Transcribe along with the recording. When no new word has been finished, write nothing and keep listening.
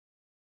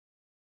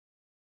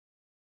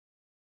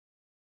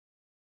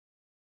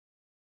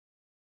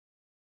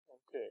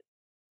Okay.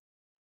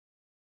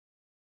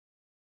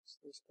 Is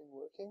this thing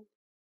working?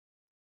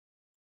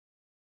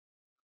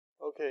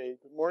 Okay,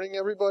 good morning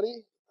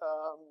everybody.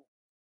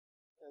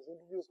 As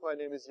introduced, my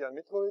name is Jan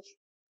Mitrovic.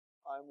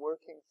 I'm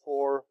working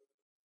for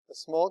a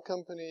small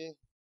company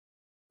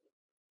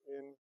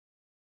in,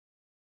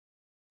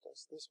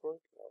 does this work?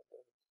 No, it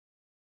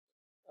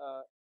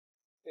doesn't.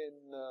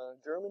 In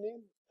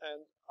Germany,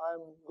 and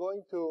I'm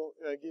going to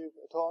give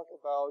a talk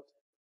about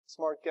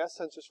smart gas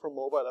sensors for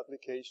mobile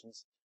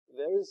applications.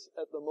 There is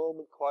at the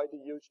moment quite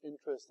a huge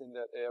interest in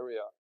that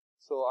area.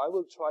 So I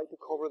will try to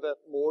cover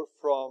that more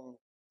from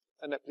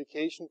an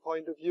application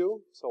point of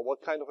view. So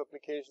what kind of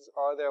applications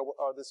are there? What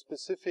are the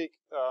specific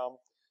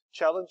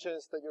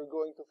challenges that you're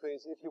going to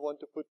face if you want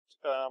to put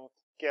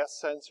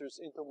gas sensors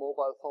into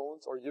mobile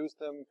phones or use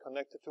them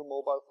connected to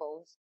mobile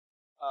phones?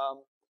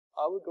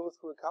 I will go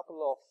through a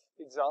couple of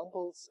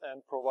examples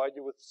and provide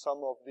you with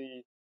some of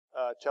the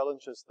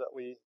challenges that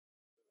we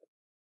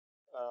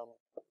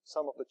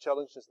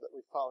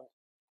found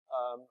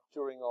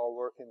during our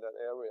work in that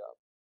area.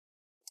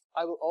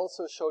 I will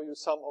also show you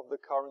some of the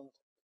current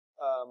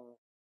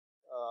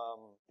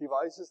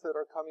devices that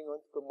are coming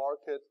onto the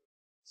market.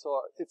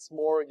 So it's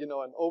more,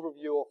 an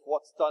overview of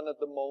what's done at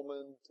the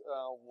moment,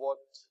 what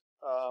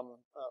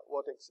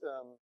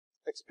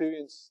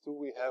experience do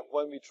we have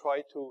when we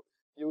try to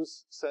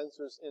use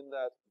sensors in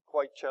that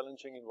quite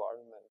challenging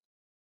environment.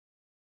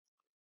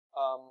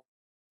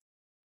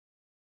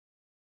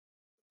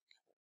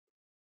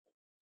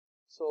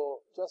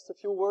 So just a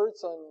few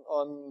words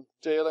on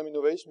JLM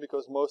Innovation,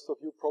 because most of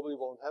you probably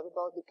won't have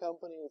about the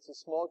company. It's a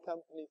small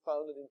company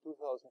founded in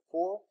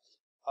 2004.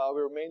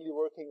 We're mainly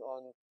working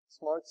on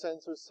smart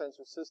sensors,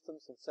 sensor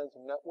systems, and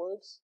sensor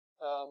networks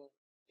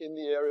in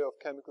the area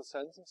of chemical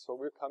sensing. So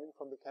we're coming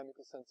from the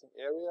chemical sensing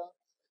area.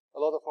 A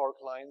lot of our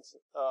clients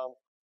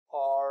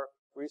are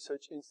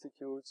research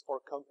institutes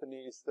or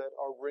companies that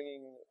are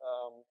bringing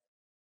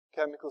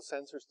chemical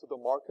sensors to the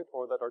market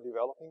or that are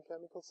developing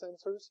chemical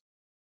sensors.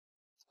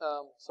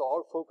 So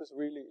our focus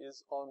really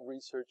is on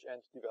research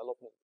and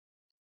development.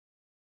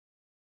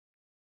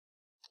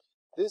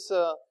 This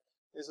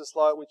is a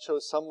slide which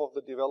shows some of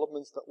the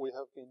developments that we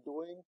have been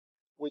doing,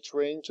 which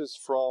ranges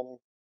from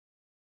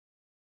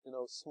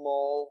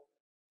small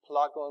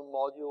plug-on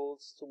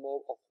modules to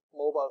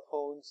mobile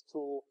phones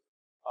to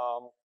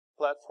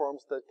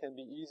platforms that can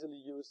be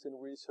easily used in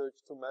research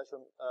to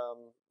measure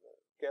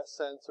gas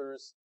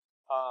sensors,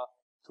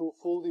 to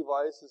full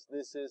devices.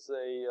 This is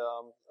a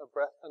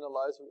breath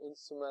analyzer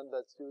instrument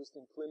that's used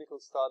in clinical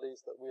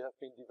studies that we have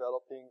been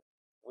developing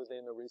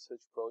within a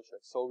research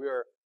project. So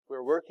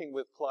we're working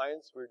with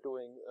clients. We're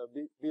doing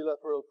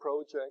bilateral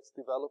projects,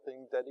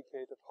 developing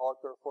dedicated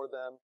hardware for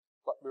them,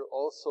 but we're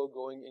also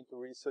going into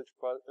research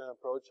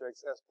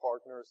projects as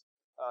partners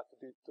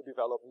to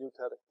develop new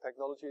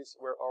technologies,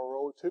 where our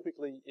role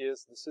typically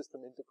is the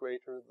system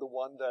integrator, the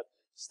one that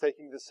is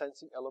taking the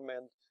sensing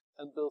element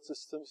and builds a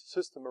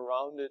system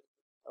around it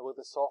with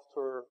the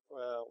software,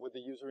 with the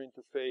user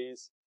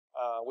interface,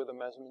 with a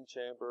measurement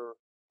chamber,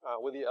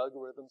 with the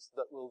algorithms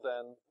that will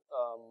then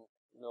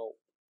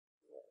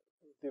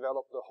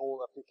develop the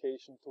whole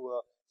application to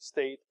a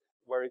state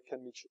where it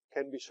can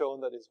be shown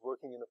that it's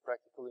working in a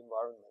practical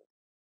environment.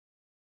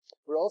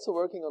 We're also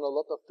working on a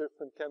lot of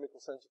different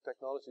chemical sensor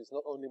technologies,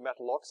 not only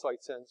metal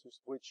oxide sensors,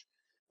 which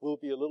will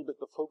be a little bit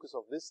the focus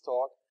of this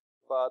talk,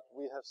 but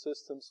we have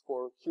systems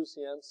for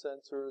QCM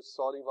sensors,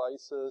 SAW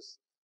devices,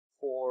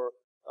 for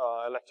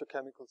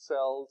electrochemical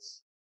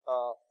cells,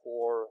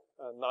 for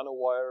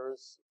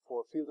nanowires,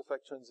 for field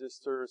effect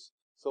transistors.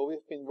 So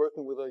we've been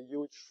working with a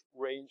huge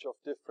range of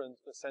different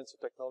sensor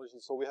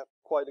technologies. So we have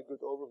quite a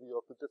good overview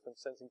of the different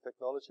sensing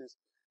technologies.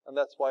 And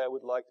that's why I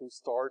would like to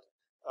start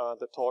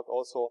the talk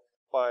also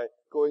by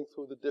going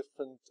through the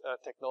different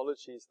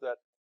technologies that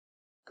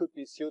could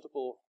be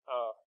suitable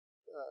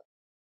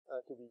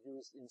to be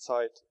used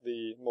inside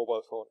the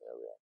mobile phone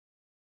area.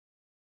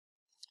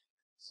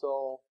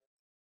 So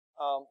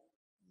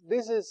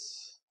this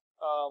is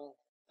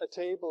a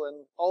table,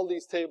 and all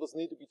these tables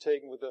need to be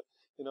taken with a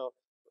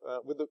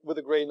with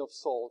a grain of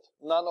salt.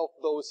 None of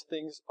those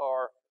things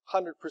are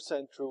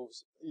 100% true.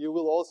 You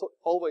will also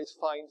always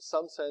find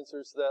some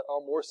sensors that are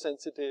more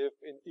sensitive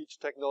in each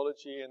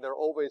technology, and there are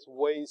always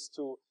ways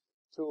to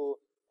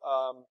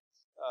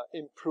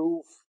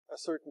improve a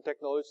certain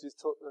technology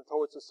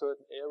towards a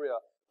certain area.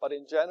 But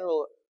in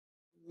general,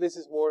 this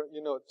is more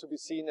to be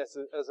seen as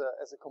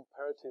a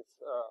comparative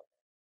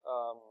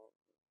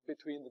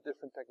between the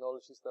different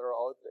technologies that are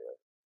out there.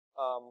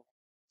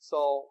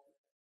 So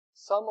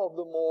some of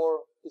the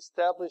more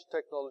established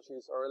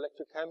technologies are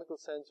electrochemical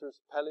sensors,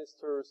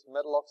 palistors,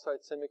 metal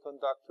oxide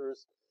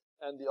semiconductors,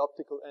 and the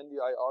optical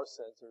NDIR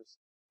sensors.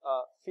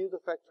 Field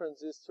effect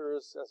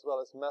transistors, as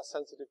well as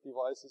mass-sensitive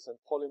devices and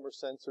polymer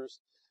sensors,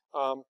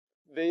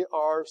 they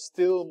are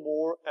still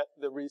more at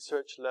the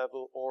research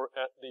level or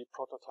at the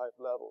prototype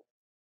level.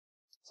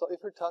 So if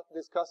we're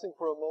discussing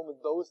for a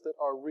moment those that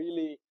are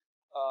really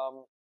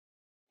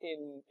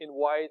in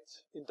wide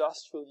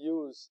industrial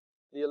use,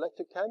 The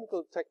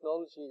electrochemical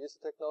technology is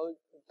a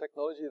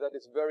technology that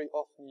is very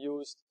often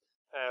used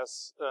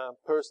as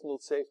personal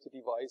safety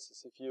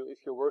devices. If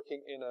you're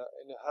working in a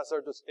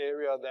hazardous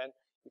area, then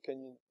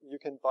you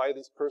can buy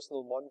these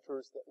personal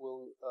monitors that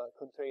will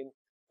contain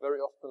very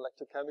often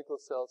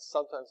electrochemical cells,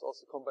 sometimes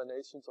also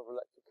combinations of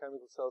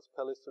electrochemical cells,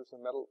 pelistors,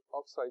 and metal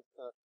oxide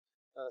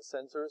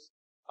sensors.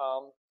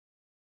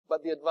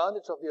 But the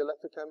advantage of the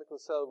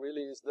electrochemical cell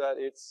really is that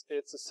it's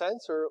a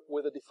sensor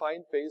with a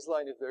defined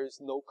baseline. If there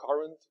is no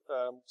current,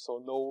 so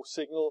no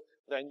signal,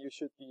 then you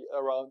should be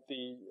around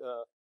the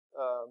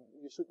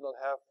you should not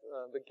have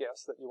the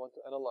gas that you want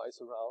to analyze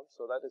around.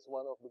 So that is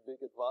one of the big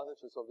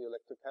advantages of the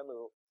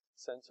electrochemical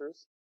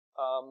sensors.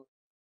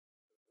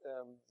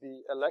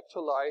 The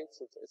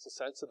electrolytes, it's a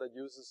sensor that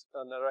uses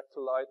an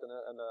electrolyte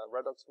and a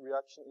redox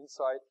reaction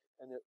inside,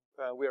 and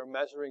we are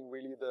measuring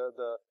really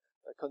the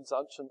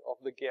consumption of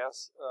the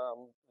gas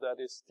that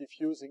is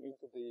diffusing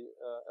into the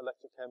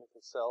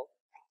electrochemical cell.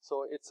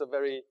 So it's a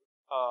very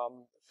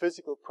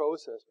physical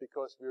process,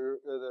 because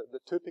the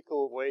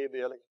typical way the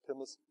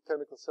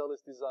electrochemical cell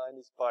is designed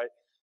is by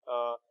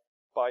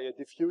a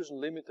diffusion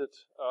limited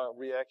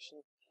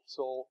reaction.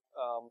 So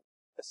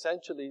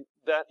essentially,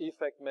 that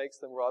effect makes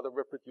them rather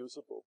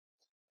reproducible.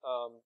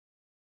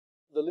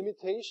 The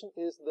limitation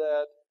is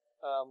that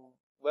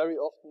very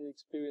often you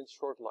experience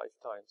short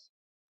lifetimes.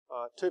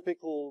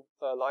 Typical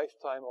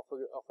lifetime of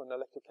an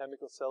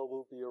electrochemical cell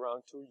will be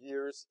around 2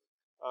 years,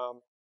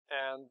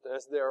 and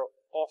as they're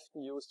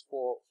often used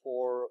for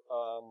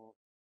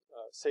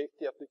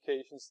safety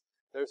applications,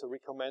 there's a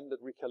recommended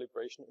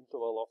recalibration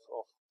interval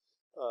of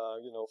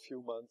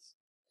few months.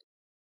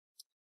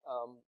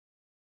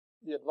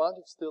 The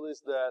advantage still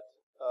is that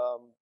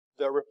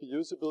they're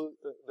reproducible.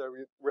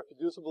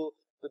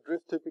 The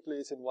drift typically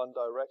is in one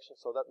direction,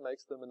 so that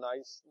makes them a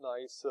nice,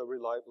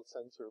 reliable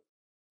sensor.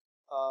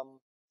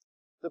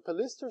 The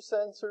pelister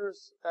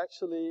sensors,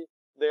 actually,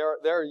 they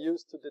are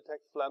used to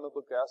detect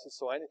flammable gases,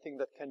 so anything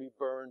that can be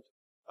burned,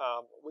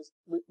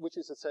 which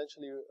is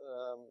essentially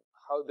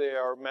how they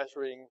are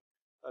measuring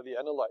the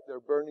analyte. They're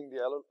burning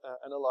the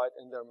analyte,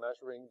 and they're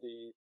measuring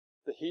the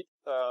heat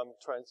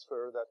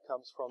transfer that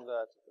comes from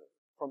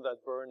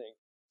that burning.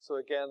 So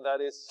again,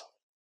 that is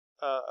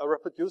a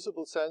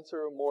reproducible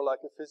sensor, more like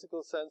a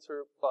physical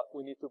sensor, but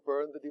we need to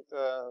burn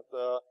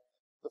the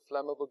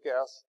flammable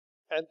gas,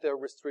 and they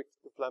restrict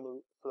the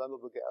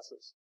flammable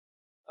gases.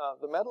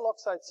 The metal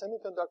oxide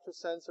semiconductor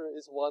sensor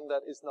is one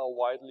that is now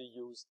widely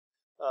used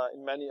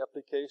in many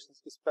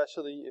applications,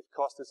 especially if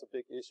cost is a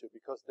big issue,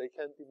 because they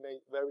can be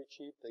made very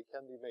cheap, they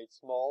can be made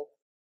small.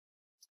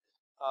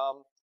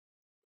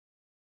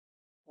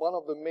 One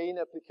of the main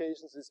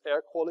applications is air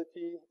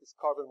quality, is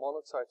carbon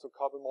monoxide, so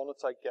carbon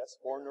monoxide gas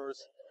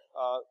warners.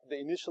 The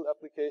initial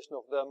application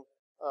of them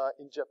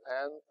in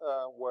Japan,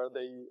 where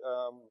they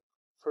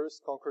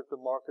first conquered the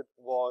market,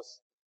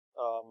 was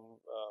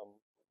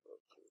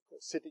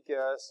city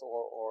gas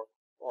or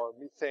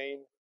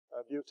methane,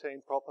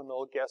 butane,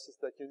 propanol gases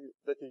that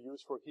you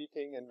use for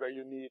heating, and where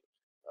you need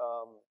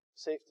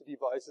safety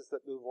devices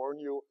that will warn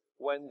you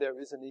when there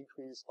is an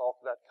increase of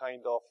that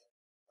kind of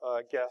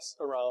gas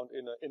around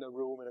in a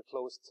room, in a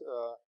closed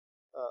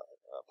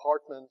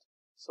apartment.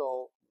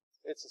 So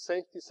it's a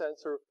safety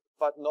sensor,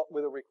 but not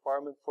with a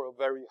requirement for a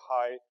very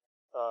high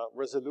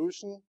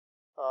resolution.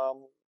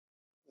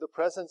 The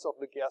presence of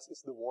the gas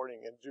is the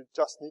warning, and you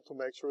just need to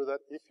make sure that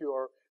if you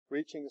are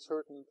reaching a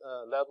certain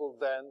level,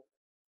 then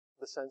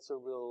the sensor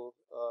will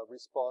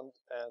respond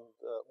and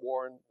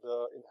warn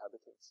the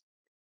inhabitants.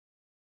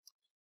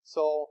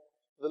 So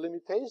the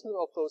limitations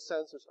of those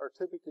sensors are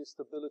typically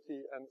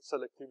stability and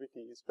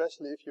selectivity,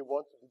 especially if you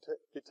want to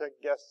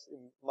detect gases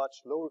in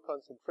much lower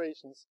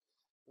concentrations.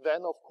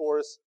 Then, of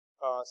course,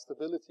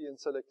 stability and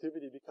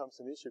selectivity becomes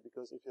an issue,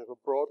 because if you have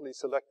a broadly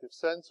selective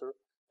sensor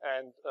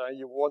and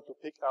you want to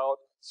pick out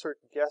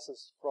certain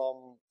gases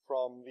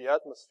from the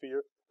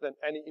atmosphere, then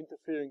any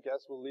interfering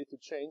gas will lead to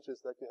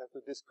changes that you have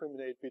to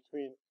discriminate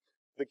between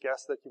the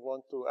gas that you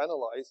want to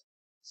analyze.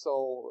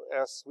 So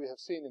as we have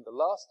seen in the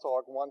last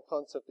talk, one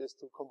concept is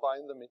to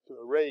combine them into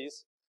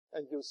arrays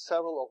and use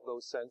several of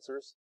those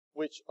sensors,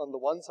 which on the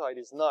one side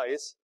is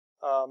nice,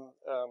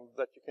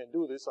 that you can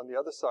do this. On the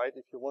other side,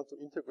 if you want to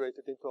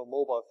integrate it into a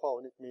mobile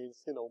phone, it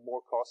means,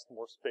 more cost,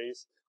 more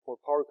space, more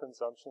power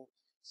consumption.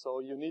 So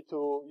you need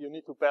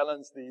to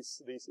balance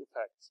these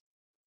effects.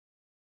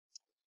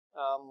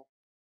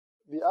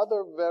 The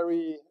other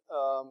very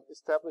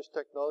established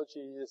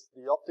technology is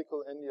the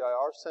optical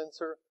NDIR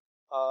sensor,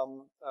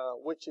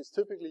 which is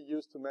typically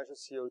used to measure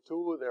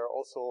CO2. There are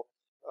also,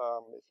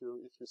 if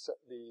you set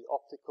the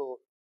optical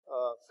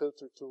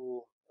filter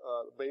to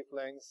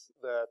wavelengths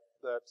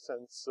that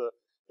sense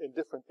in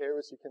different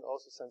areas, you can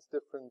also sense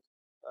different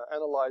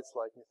analytes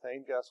like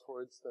methane gas,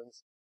 for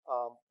instance.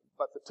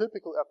 But the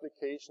typical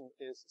application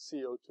is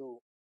CO2,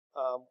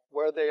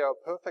 where they are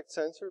a perfect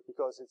sensor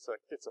because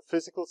it's a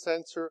physical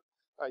sensor.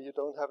 You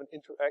don't have an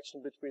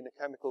interaction between a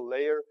chemical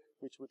layer,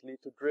 which would lead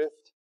to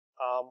drift.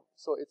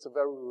 So it's a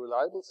very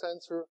reliable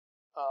sensor.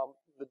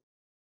 The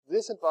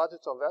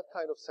disadvantage of that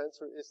kind of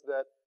sensor is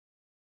that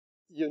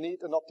you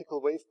need an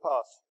optical wave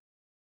path.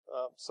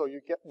 So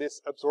you get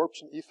this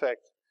absorption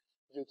effect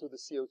due to the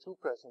CO2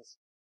 presence.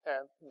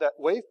 And that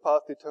wave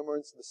path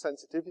determines the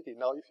sensitivity.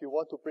 Now, if you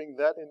want to bring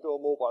that into a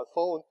mobile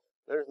phone,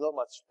 there's not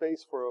much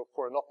space for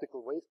an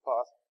optical wave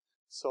path.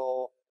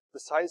 So the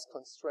size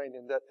constraint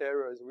in that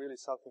area is really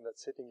something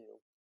that's hitting you.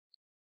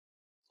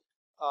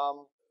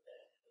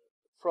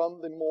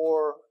 From the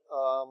more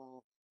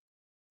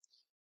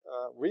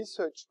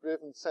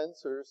research-driven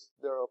sensors,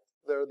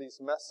 there are these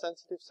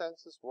mass-sensitive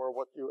sensors where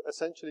what you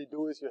essentially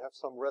do is you have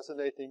some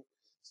resonating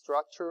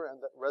structure,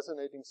 and that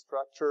resonating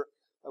structure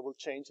will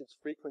change its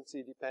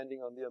frequency depending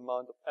on the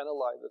amount of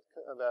analyte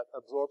that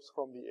absorbs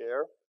from the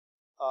air.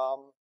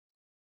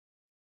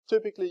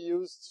 Typically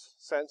used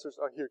sensors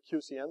are here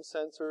QCM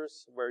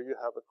sensors, where you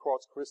have a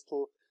quartz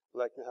crystal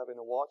like you have in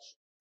a watch,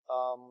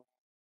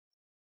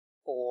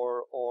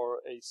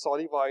 or a SAW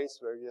device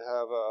where you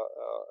have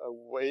a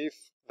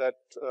wave that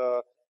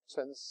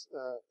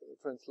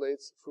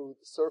translates through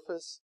the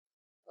surface,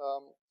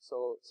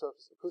 so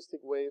surface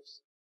acoustic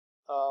waves.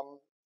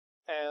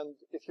 And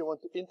if you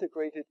want to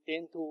integrate it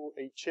into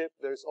a chip,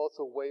 there's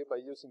also a way by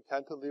using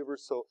cantilevers,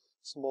 so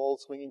small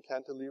swinging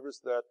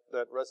cantilevers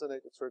that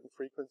resonate at certain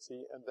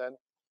frequency, and then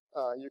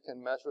you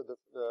can measure the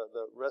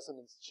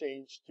resonance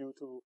change due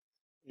to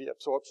the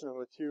absorption of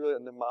material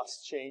and the mass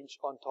change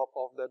on top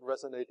of that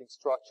resonating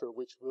structure,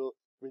 which will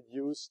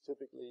reduce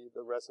typically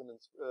the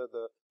resonant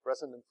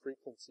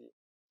frequency.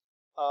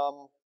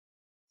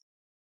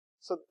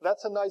 So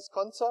that's a nice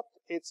concept.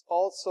 It's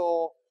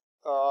also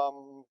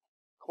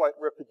quite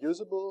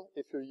reproducible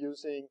if you're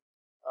using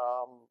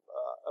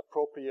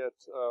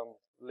appropriate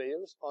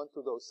layers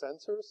onto those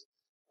sensors.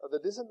 The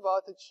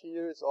disadvantage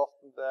here is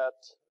often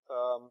that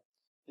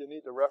you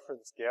need a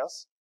reference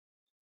gas.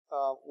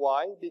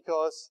 Why?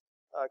 Because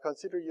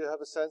consider you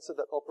have a sensor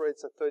that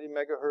operates at 30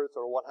 megahertz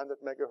or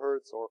 100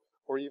 megahertz or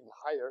even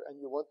higher, and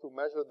you want to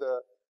measure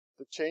the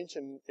change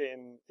in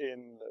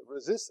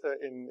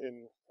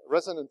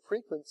resonant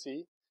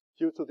frequency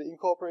due to the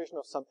incorporation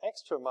of some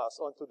extra mass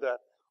onto that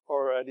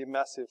already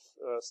massive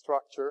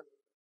structure.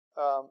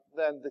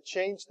 Then the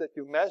change that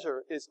you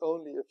measure is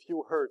only a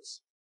few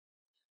hertz.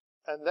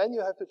 And then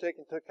you have to take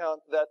into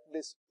account that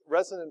this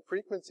resonant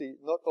frequency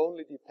not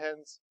only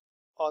depends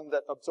on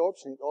that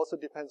absorption, it also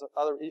depends on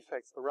other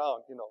effects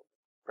around,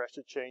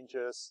 pressure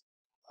changes,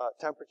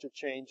 temperature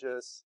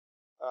changes,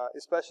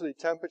 especially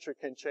temperature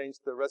can change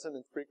the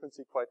resonant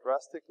frequency quite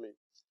drastically.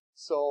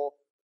 So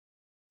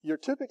you're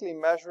typically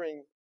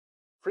measuring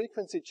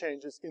frequency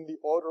changes in the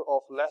order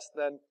of less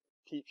than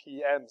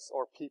ppms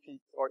or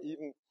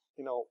even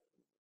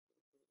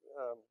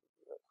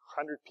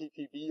 100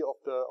 ppb of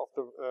the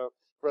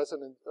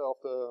resonant of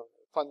the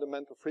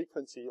fundamental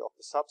frequency of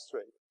the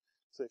substrate.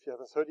 So if you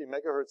have a 30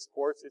 megahertz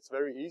quartz, it's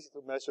very easy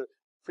to measure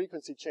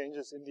frequency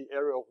changes in the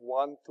area of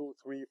 1, 2,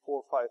 3,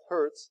 4, 5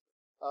 hertz.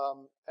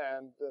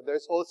 And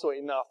there's also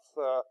enough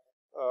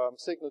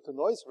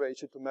signal-to-noise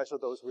ratio to measure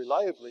those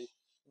reliably.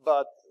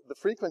 But the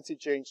frequency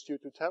change due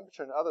to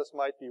temperature and others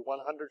might be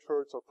 100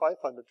 hertz or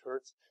 500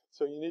 hertz.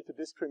 So you need to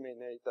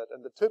discriminate that.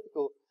 And the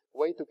typical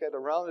way to get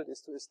around it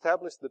is to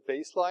establish the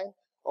baseline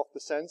of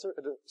the sensor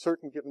at a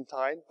certain given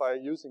time by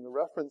using a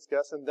reference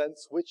gas and then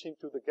switching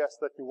to the gas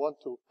that you want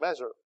to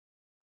measure.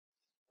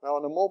 Now,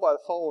 on a mobile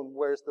phone,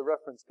 where's the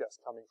reference gas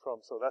coming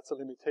from? So that's a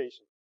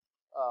limitation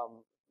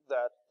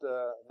that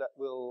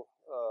will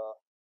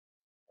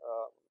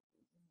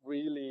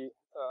really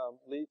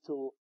lead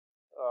to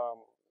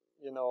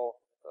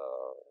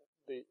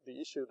the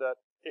issue that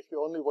if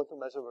you only want to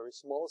measure very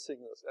small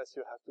signals, as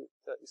you have to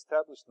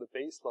establish the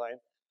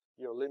baseline,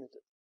 you're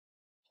limited.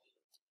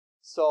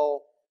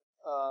 So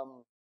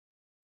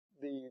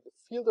the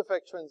field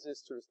effect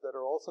transistors that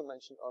are also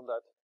mentioned on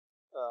that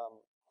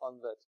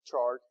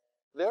chart,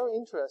 they're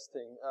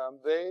interesting.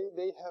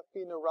 They have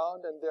been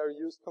around and they're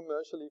used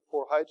commercially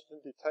for hydrogen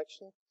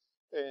detection.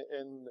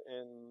 In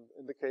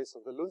the case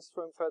of the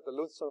Lundström FET, the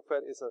Lundström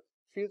FET is a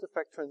field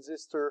effect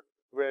transistor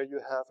where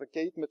you have a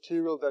gate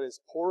material that is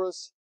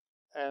porous,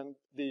 and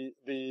the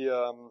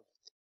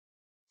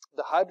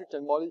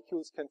hydrogen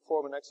molecules can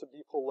form an extra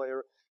dipole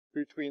layer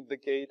between the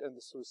gate and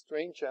the source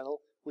drain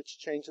channel, which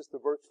changes the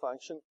work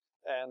function,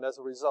 and as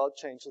a result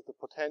changes the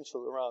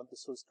potential around the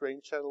source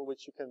drain channel,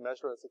 which you can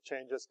measure as it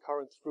changes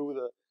current through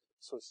the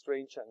source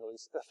drain channel.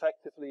 It's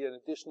effectively an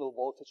additional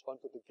voltage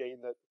onto the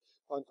gate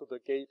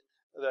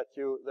that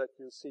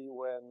you see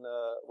when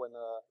a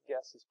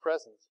gas is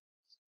present.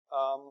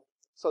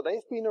 So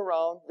they've been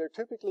around. They're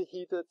typically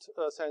heated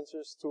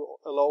sensors to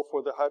allow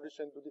for the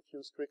hydrogen to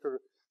diffuse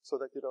quicker, so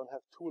that you don't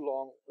have too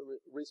long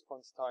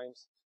response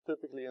times,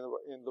 typically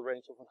in the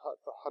range of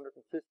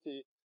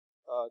 150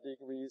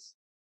 degrees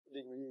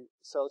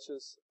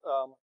Celsius.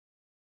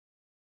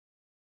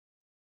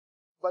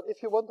 But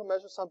if you want to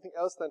measure something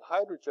else than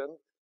hydrogen,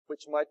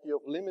 which might be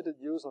of limited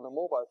use on a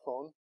mobile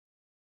phone,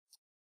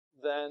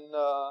 then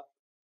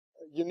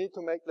you need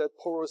to make that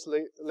porous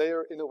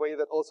layer in a way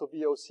that also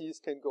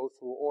VOCs can go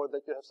through, or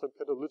that you have some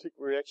catalytic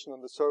reaction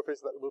on the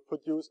surface that will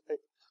produce a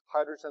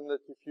hydrogen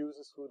that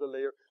diffuses through the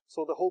layer.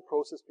 So the whole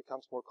process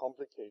becomes more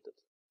complicated.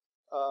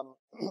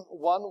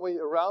 One way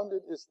around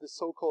it is the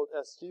so-called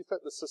SG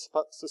FET, the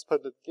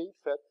suspended gate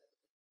FET,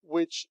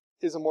 which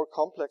is a more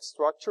complex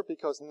structure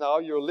because now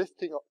you're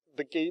lifting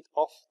the gate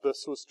off the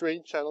source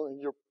drain channel and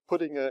you're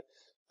putting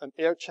an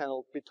air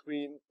channel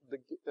between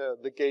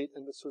the gate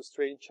and the source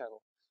drain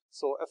channel.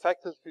 So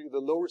effectively, the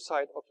lower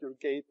side of your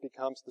gate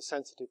becomes the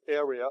sensitive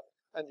area,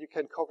 and you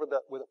can cover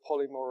that with a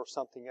polymer or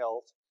something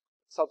else.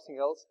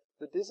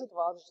 The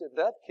disadvantage in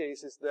that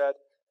case is that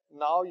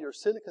now your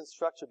silicon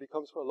structure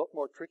becomes a lot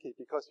more tricky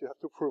because you have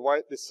to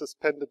provide this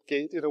suspended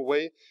gate in a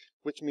way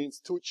which means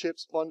two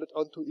chips bonded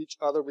onto each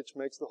other, which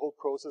makes the whole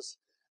process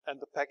and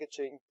the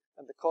packaging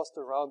and the cost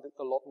around it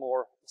a lot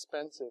more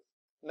expensive.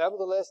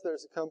 Nevertheless,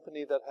 there's a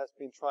company that has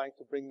been trying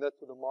to bring that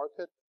to the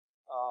market.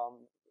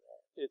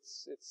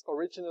 It's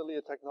originally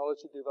a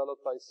technology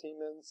developed by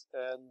Siemens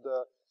and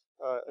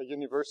a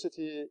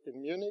university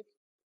in Munich.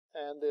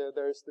 And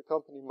there's the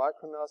company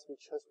Micronas,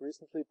 which has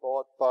recently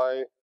bought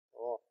by,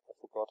 I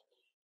forgot.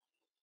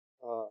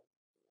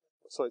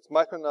 So it's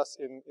Micronas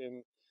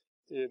in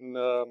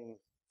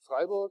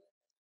Freiburg,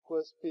 who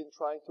has been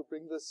trying to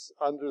bring this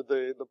under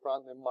the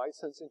brand name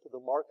MySense into the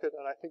market.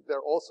 And I think they're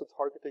also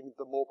targeting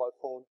the mobile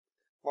phone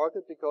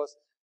market because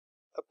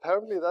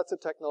apparently that's a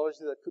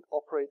technology that could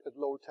operate at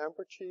lower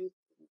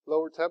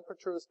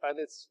temperatures, and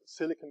it's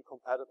silicon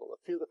compatible. A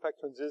field effect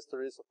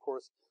transistor is, of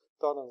course,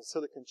 done on a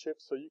silicon chip,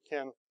 so you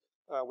can,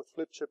 with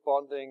flip chip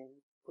bonding,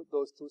 put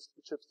those two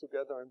chips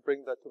together and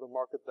bring that to the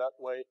market that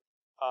way.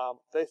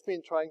 They've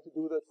been trying to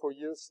do that for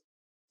years.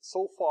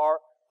 So far,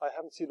 I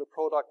haven't seen a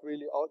product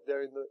really out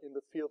there in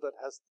the field that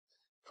has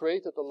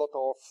created a lot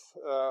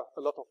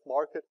of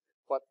market,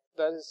 but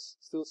that is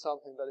still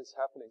something that is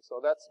happening. So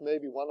that's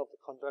maybe one of the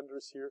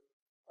contenders here.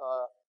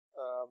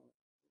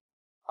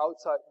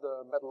 Outside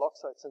the metal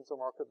oxide sensor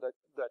market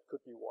that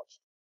could be watched.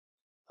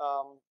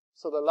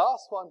 So the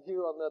last one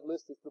here on that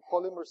list is the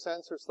polymer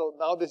sensor. So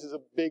now this is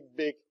a big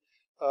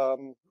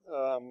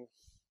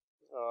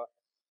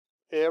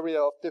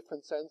area of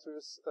different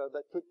sensors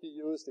that could be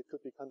used. It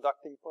could be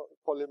conducting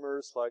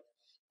polymers like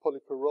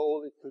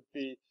polypyrrole. It could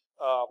be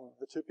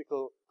the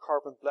typical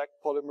carbon black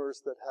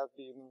polymers that have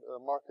been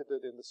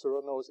marketed in the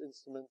Ceranos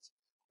instruments,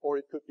 or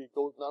it could be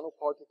gold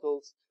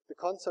nanoparticles. The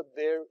concept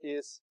there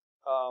is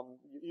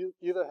you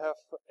either have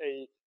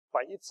a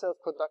by itself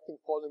conducting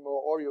polymer,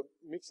 or you're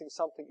mixing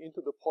something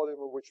into the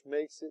polymer which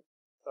makes it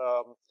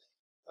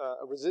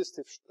a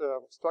resistive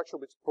structure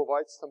which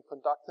provides some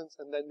conductance,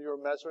 and then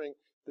you're measuring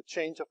the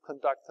change of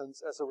conductance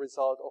as a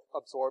result of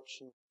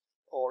absorption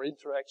or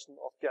interaction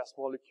of gas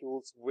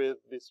molecules with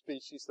the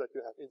species that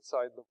you have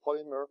inside the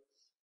polymer.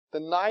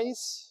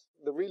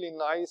 The really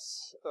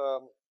nice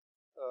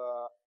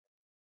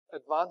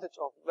advantage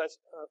of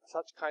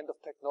such kind of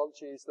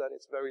technology is that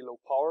it's very low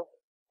power.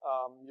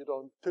 You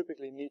don't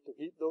typically need to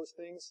heat those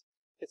things.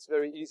 It's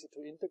very easy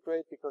to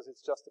integrate because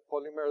it's just a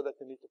polymer that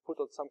you need to put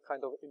on some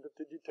kind of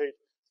interdigitate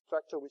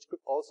structure, which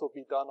could also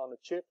be done on a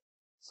chip.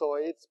 So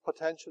it's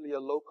potentially a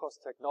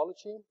low-cost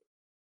technology.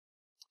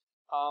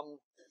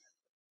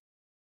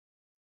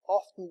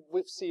 Often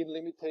we've seen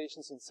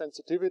limitations in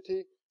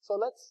sensitivity. So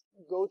let's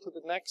go to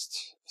the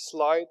next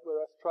slide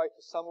where I've tried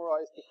to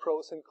summarize the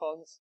pros and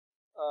cons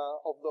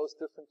of those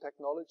different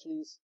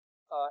technologies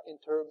in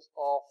terms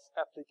of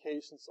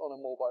applications on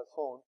a mobile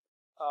phone.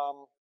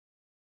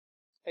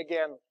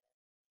 Again,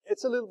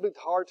 it's a little bit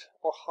hard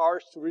or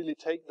harsh to really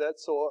take that.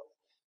 So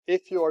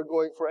if you are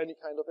going for any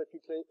kind of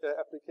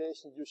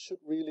application, you should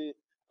really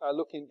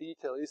look in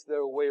detail. Is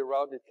there a way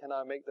around it? Can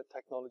I make the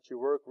technology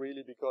work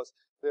really? Because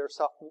there are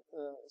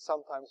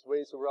sometimes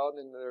ways around,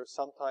 and there are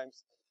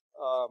sometimes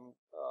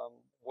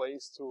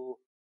ways to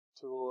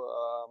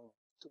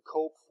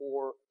cope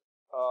for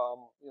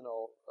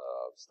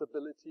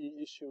stability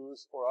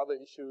issues or other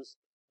issues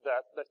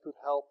that could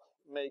help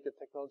make a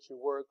technology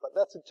work. But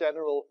that's a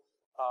general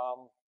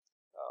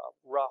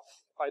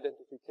rough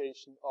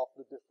identification of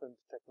the different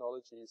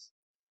technologies.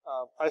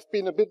 I've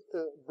been a bit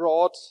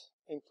broad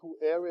in two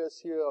areas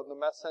here on the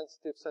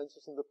mass-sensitive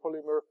sensors and the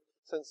polymer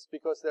sensors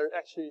because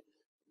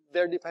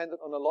they're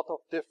dependent on a lot of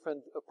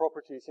different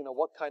properties.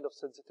 What kind of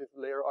sensitive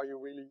layer are you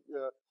really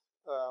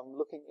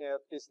looking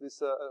at? Is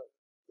this a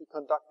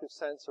conductive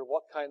sensor?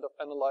 What kind of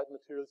analyte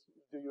materials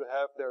do you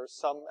have? There are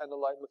some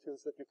analyte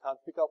materials that you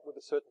can't pick up with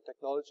a certain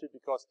technology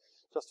because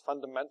just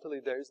fundamentally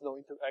there is no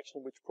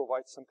interaction which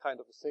provides some kind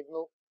of a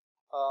signal.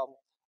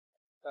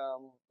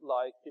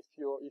 Like if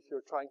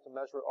you're trying to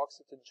measure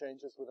oxygen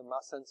changes with a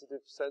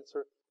mass-sensitive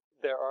sensor,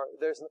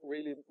 there's not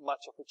really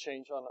much of a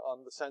change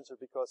on the sensor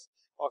because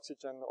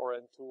oxygen or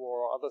N2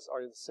 or others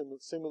are in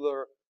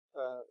similar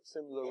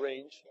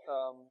range.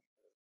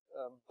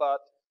 But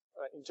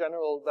in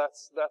general,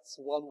 that's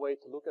one way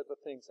to look at the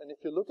things. And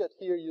if you look at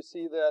here, you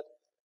see that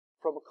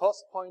from a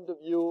cost point of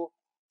view,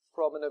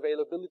 from an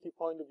availability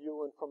point of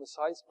view and from a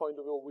size point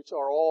of view, which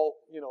are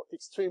all,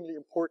 extremely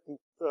important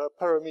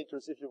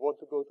parameters if you want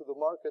to go to the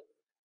market.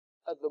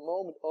 At the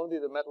moment, only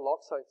the metal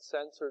oxide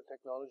sensor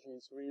technology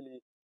is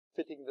really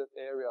fitting that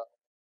area.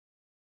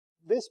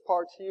 This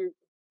part here,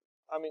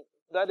 I mean,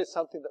 that is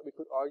something that we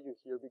could argue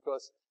here,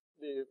 because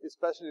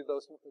especially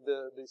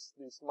this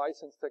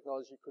MySense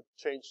technology could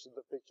change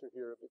the picture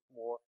here a bit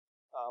more.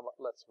 But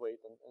let's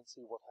wait and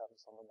see what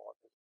happens on the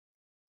market.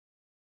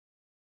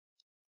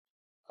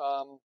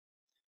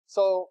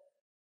 So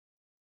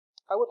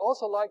I would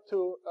also like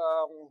to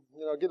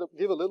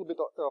give a little bit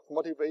of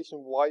motivation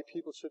why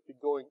people should be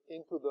going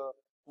into the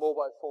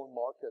mobile phone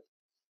market.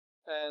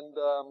 And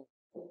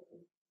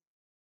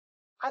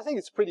I think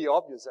it's pretty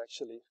obvious,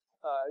 actually.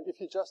 If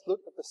you just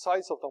look at the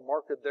size of the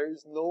market, there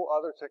is no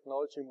other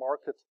technology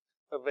market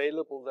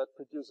available that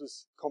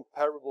produces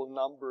comparable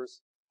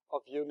numbers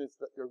of units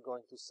that you're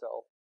going to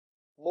sell.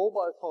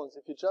 Mobile phones,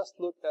 if you just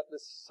look at the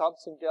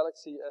Samsung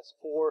Galaxy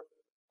S4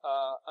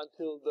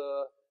 until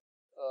the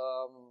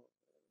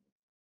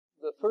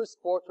first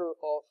quarter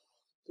of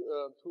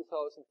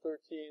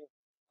 2013,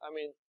 I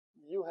mean,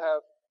 you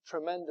have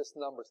tremendous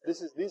numbers.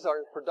 These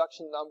are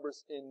production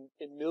numbers in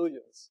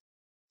millions.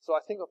 So I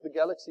think of the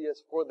Galaxy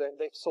S4,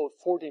 they've sold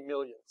 40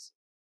 millions.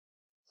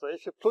 So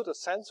if you put a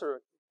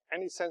sensor,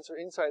 any sensor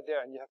inside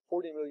there, and you have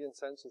 40 million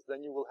sensors,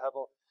 then you will have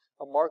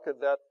a market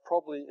that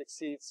probably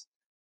exceeds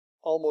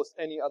almost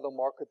any other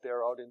market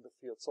there out in the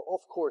field. So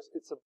of course,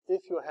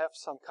 if you have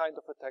some kind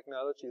of a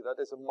technology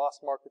that is a mass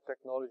market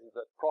technology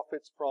that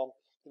profits from,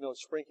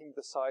 shrinking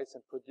the size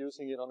and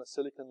producing it on a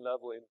silicon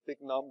level in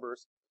big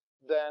numbers,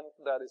 then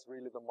that is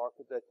really the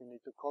market that you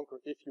need to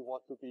conquer if you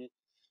want to be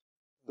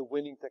the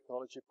winning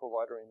technology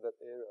provider in that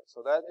area.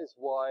 So that is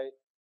why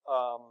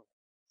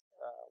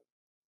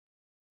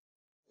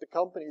the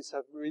companies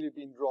have really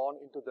been drawn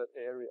into that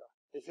area.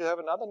 If you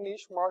have another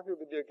niche market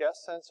with your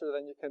gas sensor,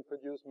 then you can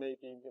produce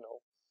maybe,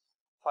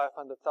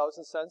 500,000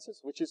 sensors,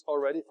 which is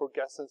already for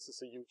gas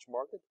sensors a huge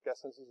market.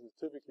 Gas sensors is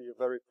typically a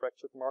very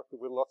fractured market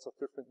with lots of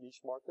different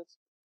niche markets.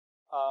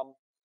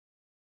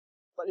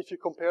 But if you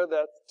compare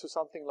that to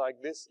something like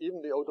this,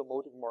 even the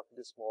automotive market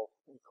is small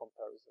in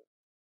comparison.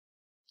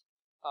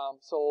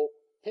 So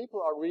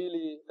people are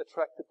really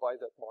attracted by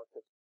that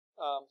market.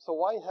 So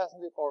why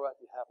hasn't it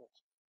already happened?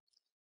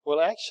 Well,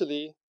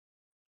 actually,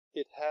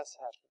 it has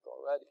happened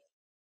already.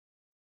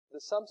 The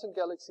Samsung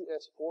Galaxy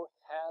S4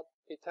 had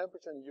a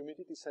temperature and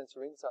humidity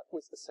sensor inside,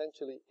 which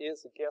essentially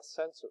is a gas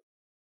sensor.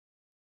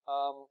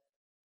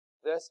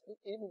 There's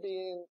even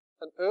been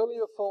an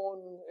earlier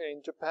phone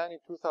in Japan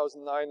in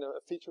 2009,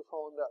 a feature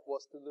phone that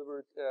was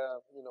delivered,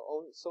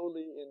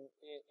 solely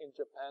in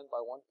Japan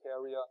by one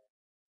carrier,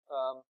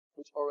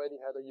 which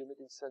already had a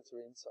humidity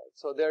sensor inside.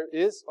 So there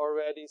is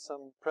already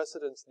some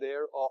precedence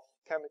there of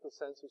chemical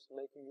sensors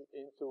making it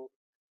into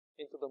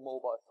the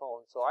mobile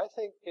phone. So I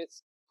think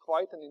it's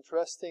quite an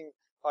interesting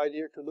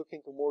idea to look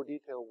into more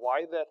detail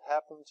why that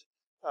happened,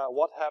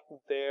 what happened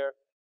there,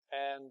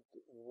 and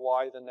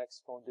why the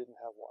next phone didn't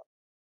have one.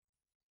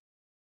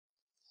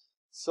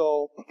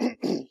 So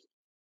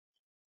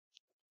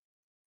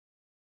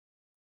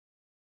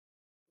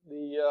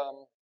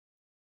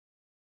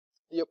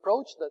the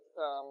approach that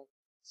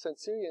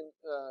Sensirion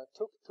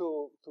took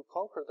to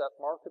conquer that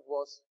market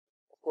was,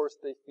 of course,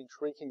 they've been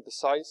shrinking the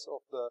size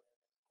of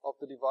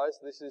the device.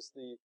 This is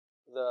the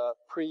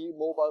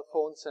pre-mobile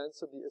phone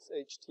sensor, the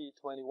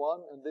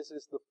SHT21, and this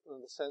is the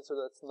sensor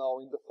that's now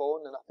in the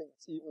phone, and I think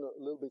it's even a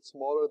little bit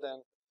smaller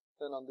than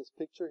on this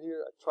picture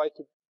here. I tried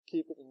to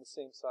keep it in the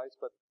same size,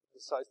 but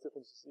the size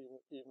difference is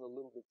even a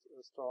little bit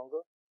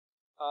stronger.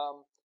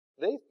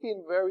 They've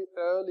been very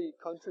early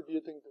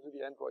contributing to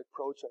the Android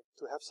project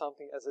to have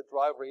something as a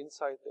driver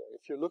inside there.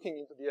 If you're looking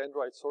into the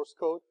Android source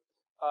code,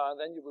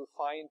 then you will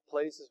find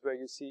places where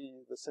you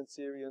see the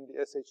Sensirion, the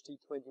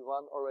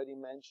SHT21 already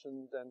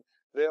mentioned, and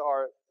there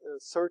are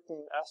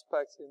certain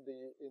aspects in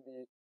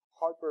the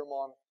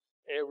hardware-mon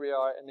area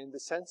and in the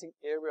sensing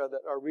area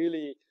that are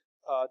really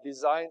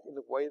designed in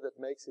a way that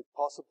makes it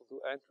possible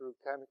to enter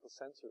chemical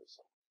sensors.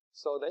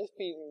 So they've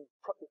been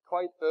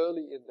quite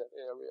early in that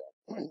area.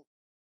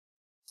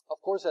 Of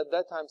course, at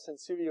that time,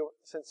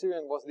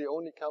 Sensirion was the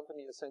only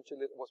company essentially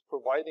that was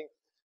providing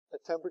a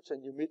temperature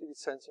and humidity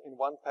sensor in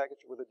one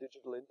package with a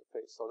digital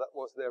interface. So that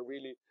was their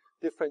really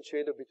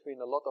differentiator between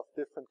a lot of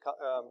different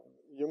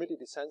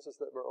humidity sensors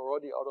that were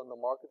already out on the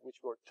market,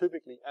 which were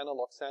typically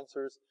analog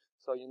sensors.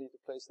 So you need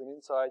to place them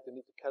inside, you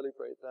need to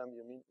calibrate them,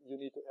 you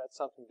need to add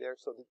something there.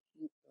 So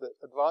the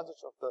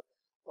advantage of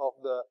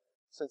the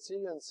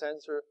Sensirion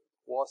sensor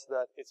was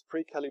that it's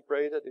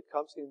pre-calibrated, it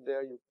comes in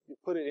there, you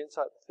put it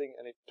inside the thing,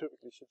 and it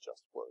typically should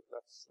just work.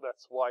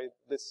 That's why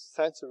this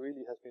sensor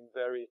really has been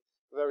very,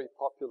 very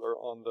popular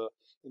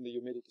in the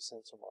humidity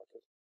sensor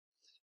market.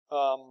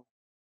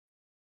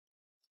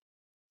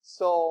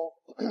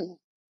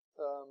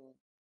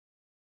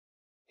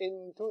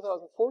 In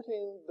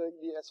 2014,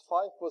 the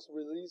S5 was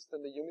released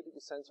and the humidity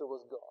sensor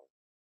was gone.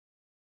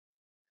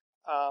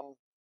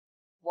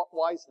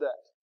 Why is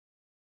that?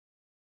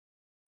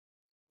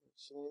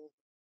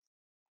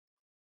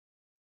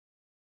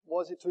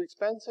 Was it too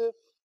expensive?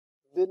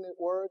 Didn't it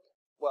work?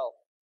 Well,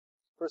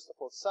 first of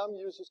all, some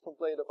users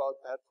complained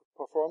about bad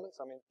performance.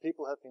 I mean,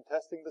 people have been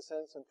testing the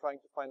sensor and trying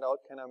to find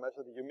out, can I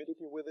measure the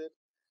humidity with it?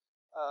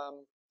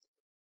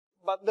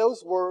 But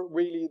those were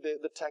really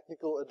the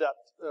technical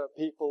adept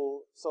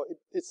people. So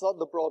it's not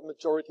the broad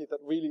majority that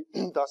really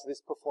does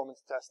this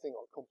performance testing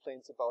or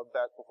complains about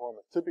bad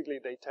performance. Typically,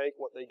 they take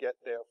what they get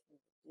there,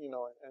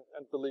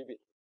 and believe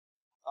it.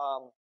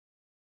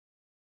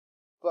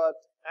 But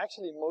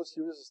actually, most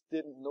users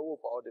didn't know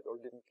about it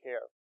or didn't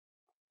care.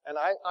 And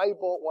I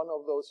bought one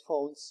of those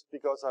phones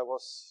because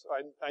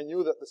I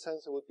knew that the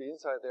sensor would be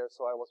inside there,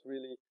 so I was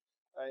really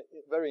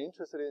very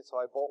interested in it. So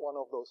I bought one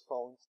of those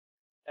phones,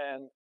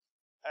 and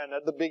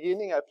at the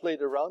beginning I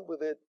played around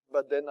with it,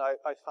 but then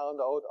I found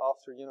out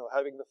after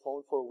having the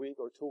phone for a week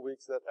or 2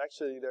 weeks that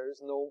actually there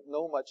is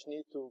no much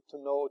need to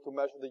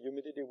measure the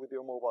humidity with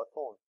your mobile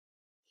phone.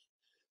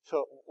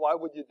 So why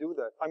would you do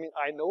that? I mean,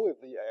 I know if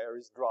the air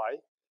is dry.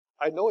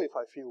 I know if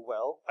I feel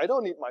well. I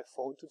don't need my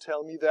phone to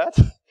tell me that.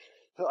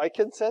 I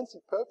can sense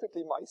it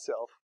perfectly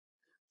myself.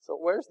 So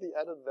where's the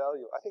added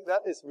value? I think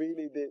that is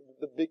really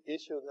the big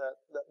issue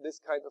that this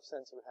kind of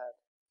sensor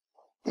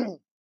had.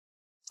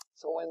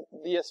 So when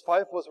the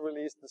S5 was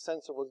released, the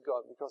sensor was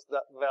gone because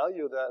that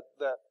value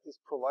that is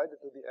provided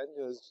to the end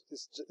user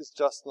is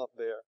just not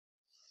there.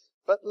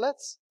 But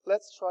let's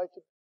try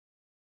to.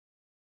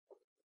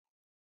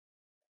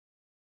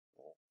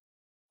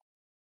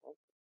 Oh,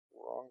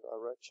 wrong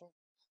direction.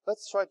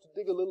 Let's try to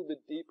dig a little bit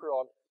deeper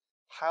on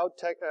how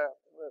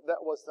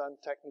that was done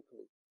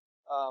technically.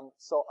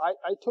 So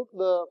I took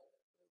the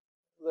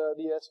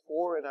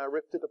S4 and I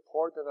ripped it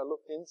apart and I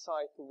looked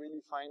inside to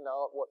really find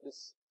out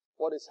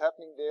what is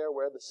happening there,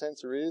 where the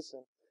sensor is,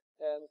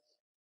 and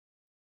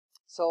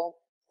so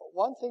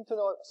one thing to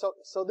know.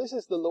 So this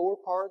is the lower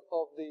part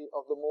of the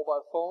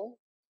mobile phone.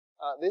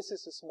 This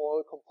is a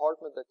small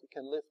compartment that you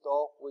can lift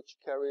off, which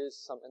carries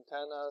some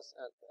antennas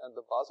and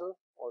the buzzer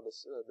or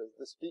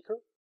the speaker.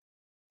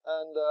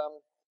 And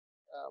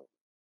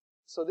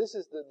so this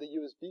is the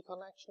USB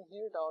connection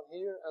here, down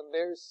here, and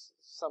there's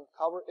some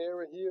cover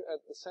area here, and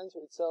the sensor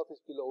itself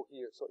is below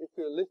here. So if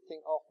we're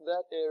lifting off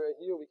that area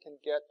here, we can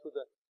get to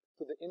the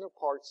inner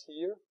parts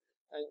here,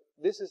 and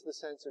this is the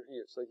sensor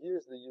here. So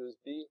here's the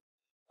USB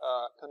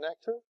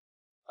connector.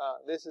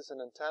 This is an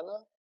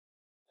antenna,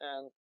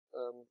 and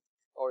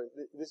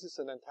this is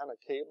an antenna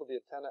cable. The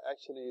antenna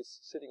actually is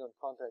sitting on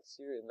contacts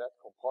here in that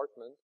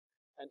compartment.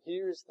 And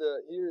here's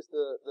the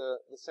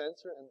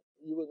sensor, and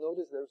you will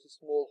notice there's a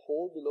small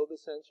hole below the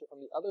sensor. On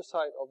the other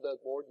side of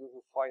that board, you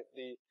will find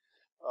the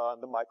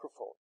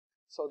microphone.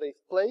 So they've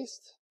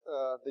placed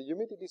the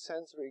humidity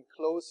sensor in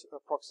close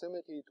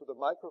proximity to the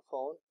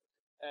microphone,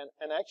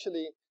 and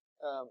actually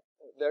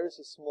there is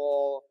a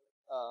small,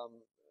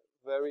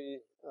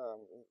 very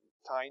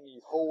tiny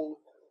hole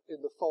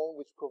in the phone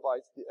which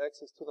provides the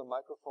access to the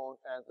microphone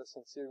and the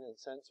Sensorion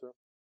sensor.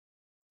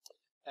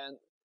 And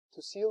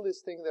to seal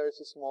this thing, there is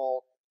a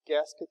small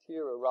gasket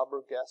here, a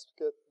rubber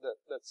gasket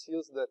that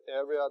seals that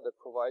area, that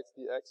provides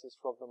the access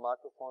from the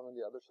microphone on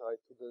the other side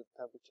to the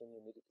temperature and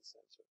humidity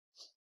sensor.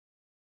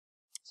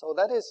 So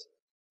that is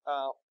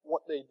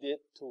what they did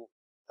to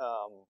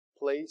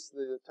place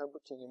the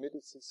temperature and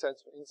humidity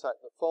sensor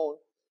inside the phone.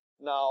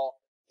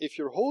 Now, if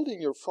you're holding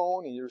your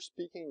phone and you're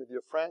speaking with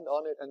your friend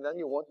on it, and then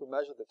you want to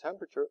measure the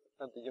temperature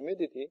and the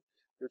humidity,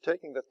 you're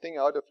taking the thing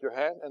out of your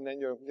hand, and then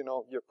you're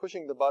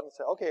pushing the button and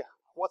say, okay,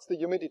 what's the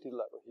humidity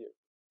level here?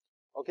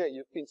 Okay,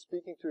 you've been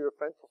speaking to your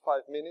friend for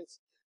 5 minutes,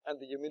 and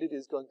the humidity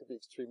is going to be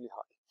extremely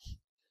high.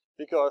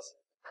 Because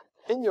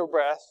in your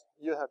breath,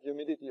 you have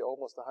humidity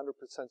almost 100%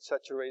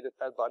 saturated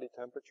at body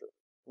temperature.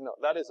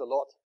 That is a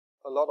lot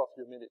of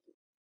humidity.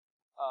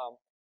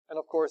 And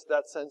of course,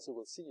 that sensor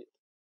will see it.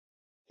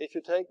 If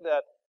you take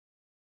that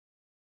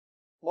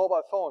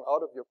mobile phone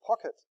out of your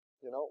pocket,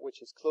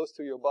 which is close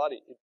to your body,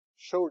 it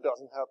sure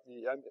doesn't have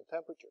the ambient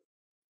temperature.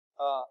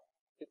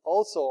 It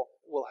also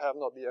will have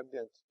not the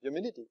ambient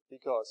humidity,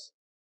 because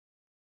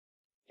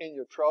in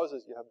your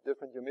trousers you have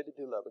different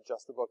humidity level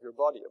just above your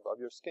body.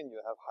 Above your skin you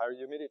have higher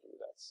humidity.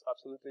 That's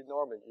absolutely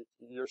normal.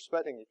 You're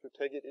sweating. If you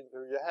take it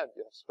into your hand,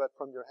 you have sweat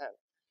from your hand.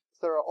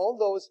 So there are all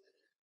those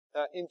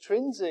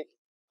intrinsic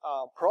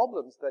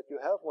problems that you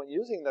have when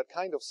using that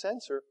kind of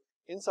sensor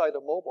inside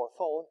a mobile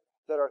phone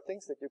that are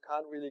things that you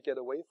can't really get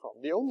away from.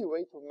 The only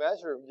way to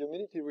measure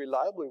humidity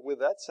reliably with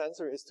that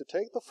sensor is to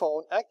take the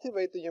phone,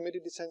 activate the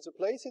humidity sensor,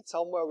 place it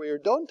somewhere where you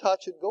don't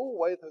touch it, go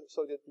away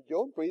so that you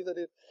don't breathe at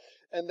it,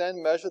 and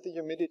then measure the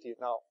humidity.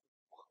 Now,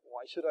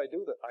 why should I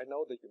do that? I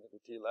know the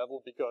humidity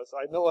level because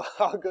I know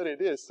how good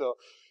it is. So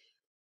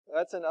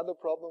that's another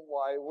problem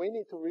why we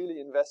need to really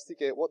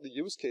investigate what the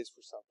use case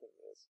for something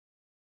is.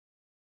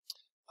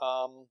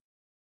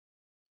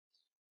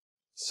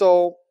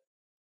 So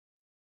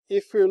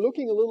if we're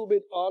looking a little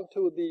bit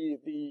onto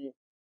the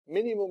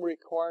minimum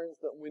requirements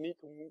that we need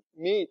to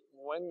meet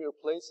when we're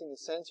placing a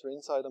sensor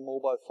inside a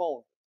mobile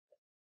phone,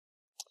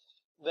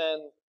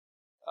 then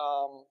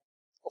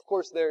of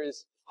course there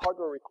is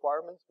hardware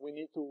requirements. We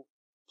need to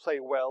play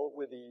well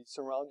with the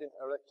surrounding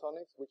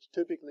electronics, which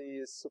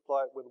typically is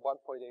supplied with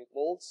 1.8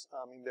 volts.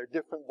 I mean, there are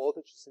different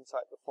voltages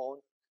inside the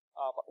phone,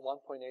 but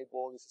 1.8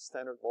 volt is a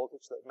standard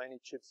voltage that many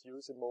chips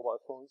use in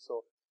mobile phones.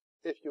 So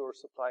if you're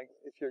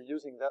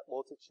using that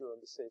voltage, you're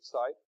on the safe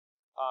side.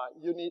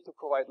 You need to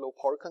provide low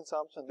power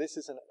consumption. This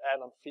is an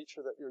add-on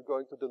feature that you're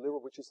going to deliver,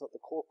 which is not the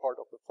core part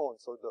of the phone.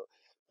 So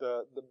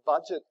the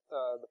budget,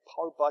 the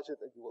power budget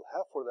that you will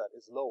have for that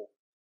is low.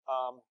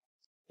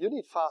 You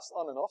need fast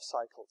on and off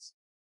cycles,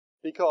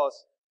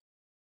 because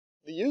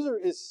the user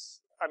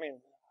is, I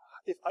mean,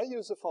 if I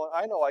use a phone,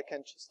 I know I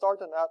can start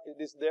an app,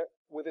 it is there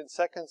within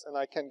seconds, and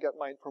I can get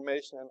my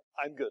information, and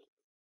I'm good.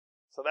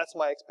 So that's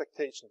my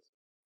expectations.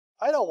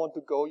 I don't want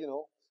to go,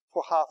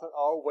 for half an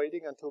hour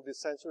waiting until the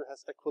sensor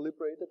has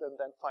equilibrated and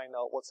then find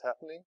out what's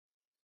happening.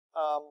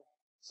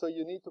 So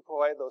you need to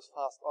provide those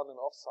fast on and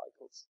off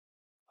cycles.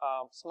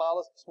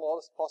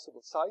 Smallest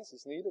possible size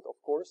is needed. Of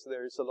course,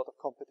 there is a lot of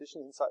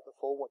competition inside the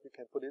phone, what you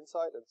can put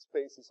inside, and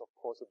space is, of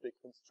course, a big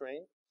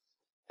constraint.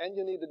 And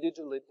you need a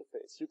digital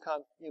interface. You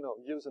can't,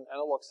 use an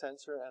analog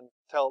sensor and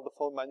tell the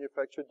phone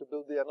manufacturer to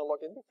build the analog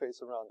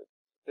interface around it.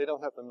 They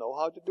don't have the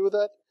know-how to do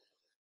that.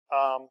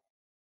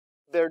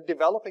 They're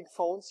developing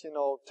phones,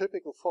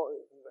 typical phone,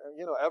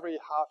 every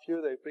half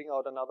year they bring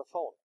out another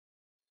phone.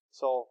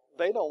 So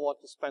they don't want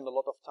to spend a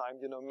lot of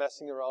time,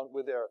 messing around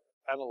with their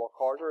analog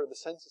hardware. The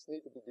sensors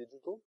need to be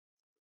digital,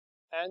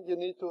 and you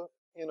need to,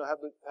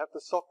 have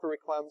the software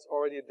requirements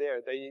already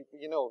there.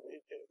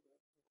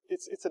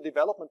 It's a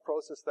development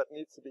process that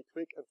needs to be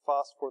quick and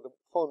fast for the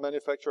phone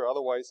manufacturer.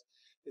 Otherwise,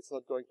 it's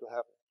not going to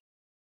happen.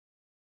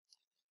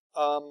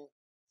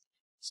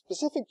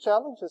 Specific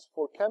challenges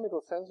for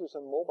chemical sensors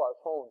and mobile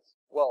phones.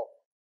 Well,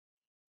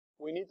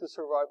 we need to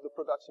survive the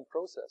production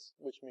process,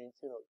 which means,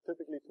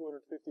 typically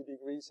 250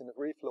 degrees in a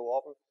reflow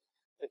oven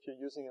if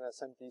you're using an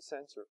SMD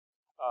sensor.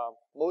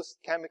 Most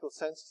chemical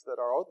sensors that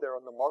are out there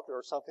on the market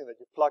are something that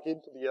you plug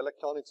into the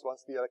electronics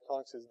once the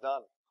electronics is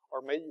done.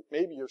 Or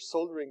maybe you're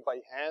soldering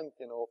by hand,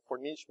 for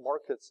niche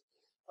markets,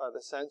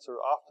 the sensor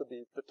after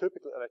the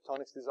typical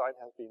electronics design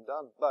has been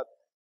done. But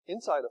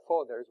inside a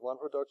phone, there is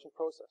one production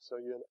process. So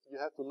you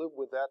have to live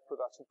with that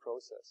production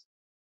process.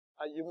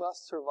 You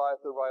must survive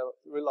the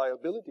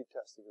reliability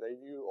testing. They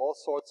do all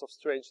sorts of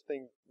strange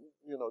things,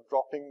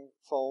 dropping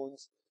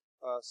phones,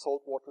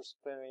 salt water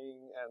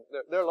spraying, and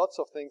there are lots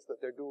of things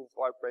that they're doing,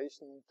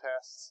 vibration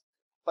tests.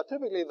 But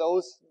typically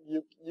those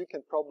you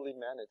can probably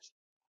manage.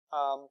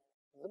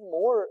 The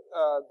more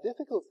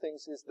difficult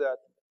things is that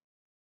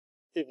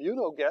if you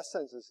know gas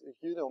sensors, if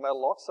you know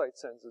metal oxide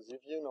sensors,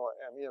 if you know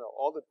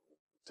all the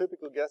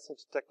typical gas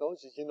sensor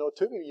technologies,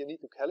 typically you need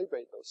to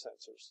calibrate those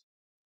sensors.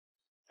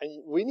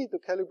 And we need to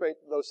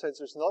calibrate those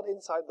sensors not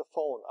inside the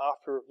phone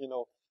after,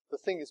 the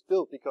thing is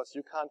built, because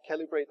you can't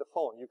calibrate the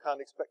phone. You can't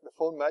expect the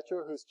phone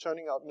manufacturer who's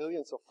churning out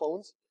millions of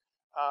phones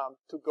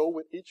to go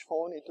with each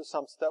phone into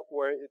some step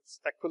where it's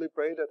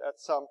equilibrated at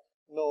some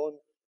known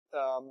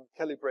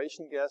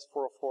calibration gas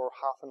for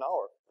half an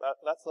hour.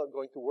 That's not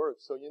going to work.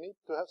 So you need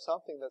to have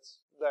something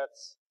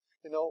that's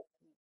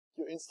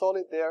you install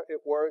it there,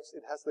 it works,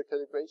 it has the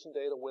calibration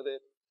data with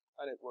it,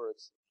 and it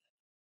works.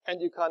 And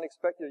you can't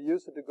expect your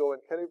user to go and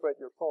calibrate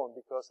your phone,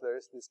 because there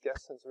is this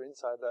gas sensor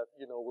inside that,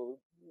 will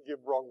give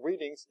wrong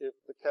readings if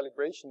the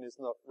calibration is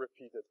not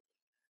repeated.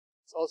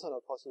 It's also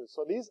not possible.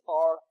 So these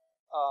are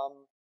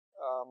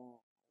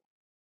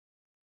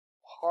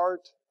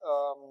hard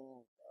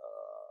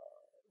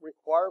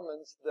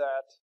requirements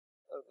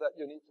that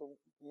you need to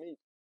meet.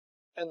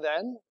 And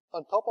then,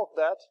 on top of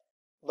that,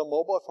 the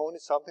mobile phone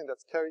is something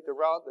that's carried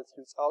around, that's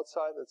used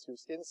outside, that's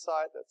used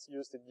inside, that's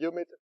used in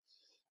humid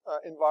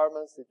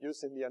environments, that's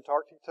used in the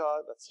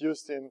Antarctica, that's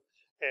used in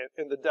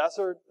the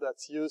desert,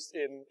 that's used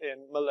in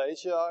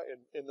Malaysia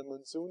in the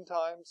monsoon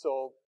time.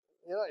 So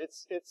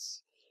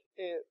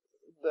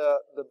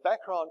the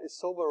background is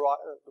so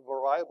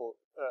variable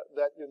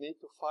that you need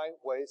to find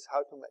ways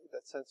how to make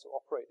that sensor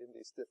operate in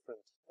these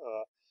different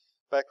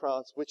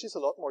backgrounds, which is a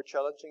lot more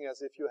challenging,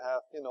 as if you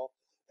have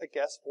a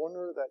gas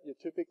burner that you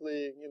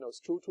typically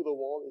screw to the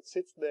wall. It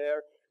sits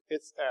there.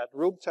 It's at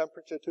room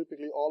temperature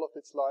typically all of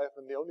its life,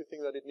 and the only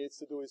thing that it needs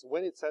to do is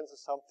when it senses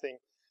something,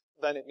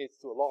 then it needs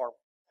to alarm.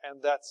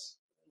 And that's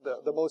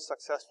the most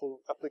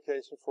successful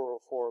application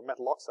for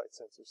metal oxide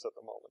sensors at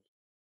the moment.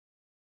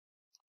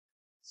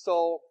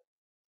 So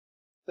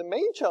the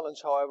main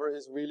challenge, however,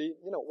 is really,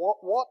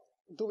 what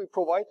do we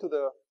provide to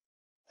the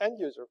end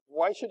user?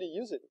 Why should he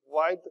use it?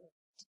 Why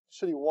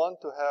should he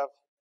want to have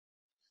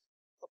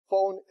a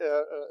phone,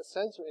 a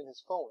sensor in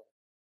his phone?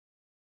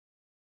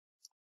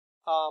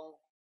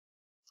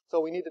 So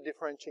we need a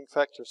differentiating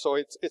factor. So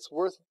it's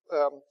worth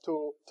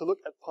to look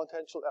at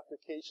potential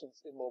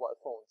applications in mobile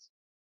phones.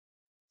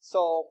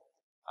 So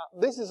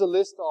this is a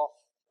list of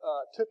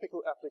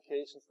typical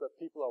applications that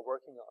people are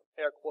working on.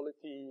 Air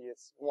quality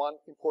is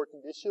one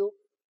important issue.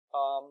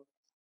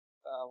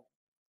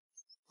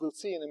 We'll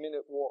see in a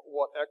minute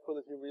what air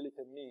quality really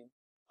can mean.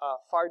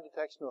 Fire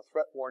detection or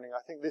threat warning. I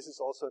think this is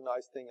also a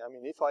nice thing. I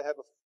mean, if I have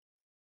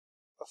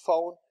a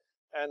phone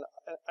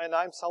and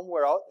I'm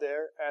somewhere out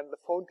there, and the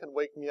phone can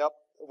wake me up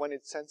when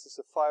it senses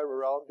a fire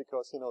around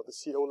because, you know, the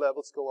CO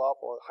levels go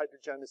up or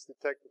hydrogen is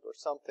detected or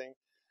something,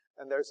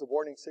 and there's a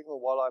warning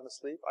signal while I'm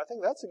asleep. I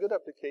think that's a good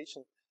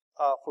application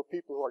for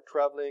people who are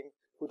traveling,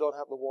 who don't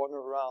have the warner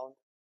around.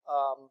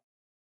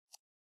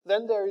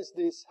 Then there is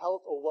these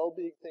health or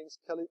well-being things,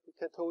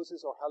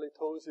 ketosis or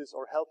halitosis,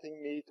 or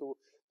helping me to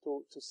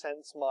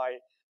sense my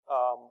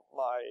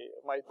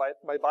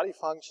my body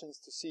functions,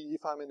 to see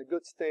if I'm in a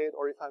good state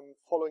or if I'm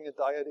following a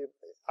diet. If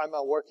am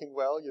I working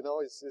well? You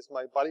know, is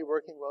my body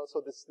working well?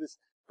 So this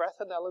breath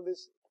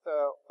analysis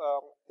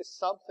is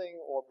something,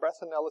 or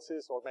breath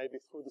analysis, or maybe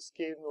through the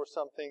skin or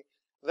something.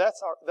 That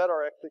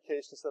are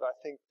applications that I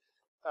think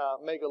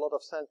make a lot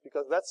of sense,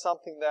 because that's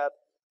something that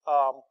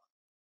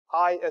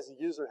I, as a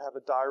user, have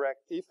a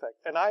direct effect.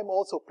 And I'm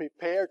also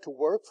prepared to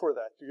work for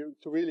that,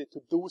 to really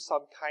do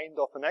some kind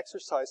of an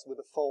exercise with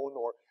the phone.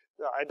 Or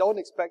I don't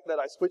expect that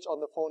I switch on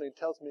the phone and it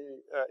tells me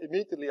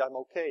immediately I'm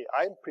okay.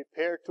 I'm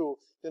prepared to,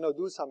 you know,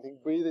 do something,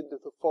 breathe into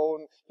the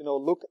phone, you know,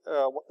 look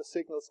what the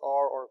signals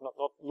are, or not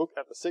look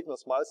at the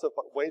signals myself,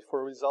 but wait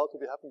for a result to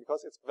be happening,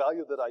 because it's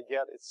value that I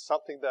get. It's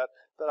something that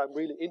I'm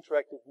really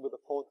interacting with the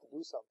phone to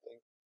do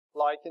something.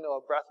 Like, you know,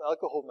 a breath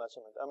alcohol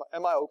measurement.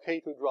 Am I okay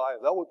to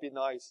drive? That would be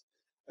nice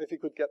if you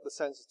could get the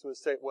sensors to a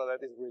state where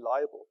that is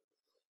reliable.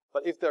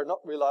 But if they're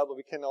not reliable,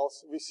 we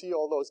see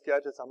all those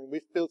gadgets. I mean,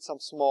 we've built some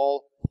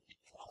small,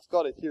 I've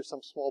got it here,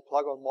 some small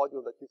plug-on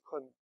module that you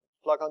can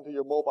plug onto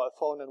your mobile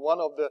phone. And one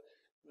of the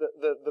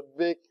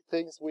big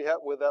things we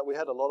had with that, we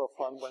had a lot of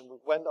fun when we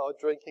went out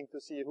drinking to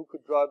see who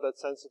could drive that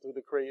sensor to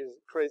the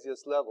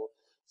craziest level.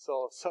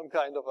 So some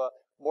kind of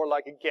more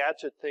like a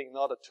gadget thing,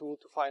 not a tool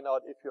to find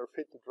out if you're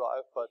fit to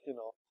drive, but, you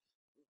know,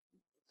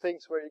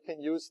 things where you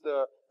can use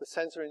the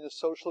sensor in a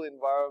social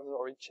environment,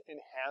 or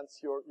enhance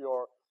your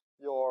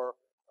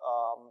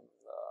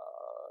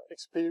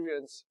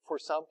experience for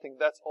something.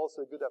 That's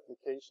also a good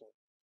application.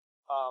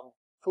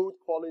 Food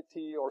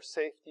quality or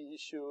safety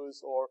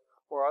issues or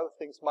other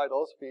things might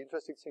also be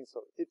interesting things.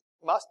 So it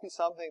must be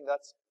something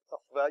that's of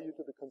value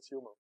to the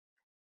consumer.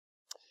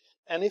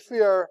 And if we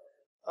are,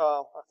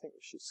 I think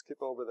we should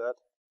skip over that.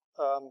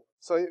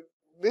 So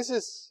this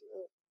is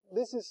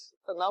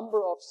a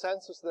number of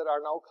sensors that are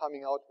now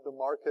coming out to the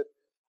market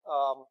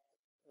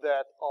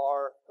that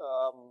are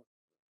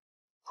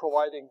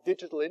providing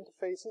digital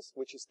interfaces,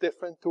 which is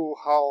different to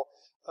how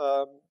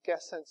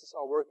gas sensors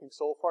are working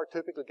so far.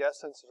 Typical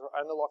gas sensors are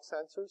analog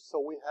sensors. So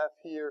we have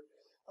here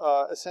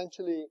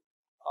essentially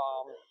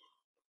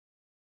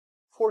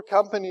 4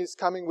 companies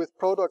coming with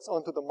products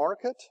onto the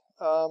market.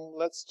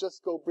 Let's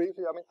just go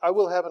briefly. I mean, I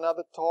will have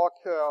another talk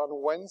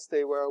on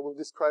Wednesday where I will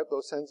describe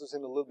those sensors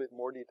in a little bit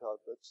more detail.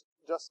 But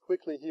just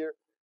quickly here,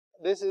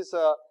 this is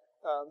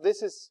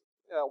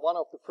one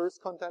of the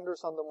first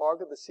contenders on the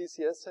market, the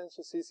CCS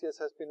sensor. CCS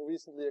has been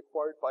recently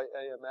acquired by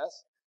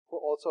AMS, who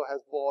also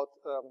has bought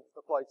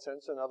Applied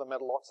Sensor, another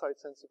metal oxide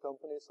sensor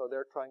company. So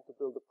they're trying to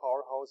build a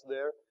powerhouse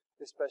there,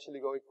 especially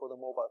going for the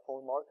mobile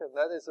phone market. And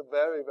that is a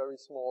very, very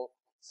small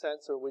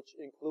sensor, which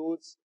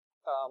includes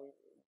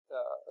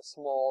a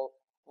small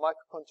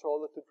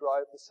microcontroller to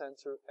drive the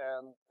sensor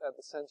and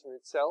the sensor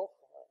itself.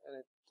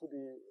 And to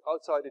the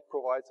outside, it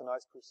provides an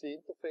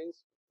I2C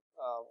interface.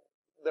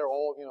 They're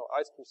all, you know,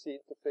 I2C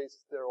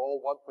interfaces. They're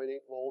all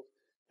 1.8 volt.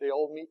 They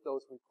all meet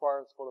those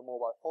requirements for the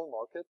mobile phone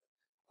market.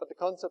 But the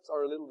concepts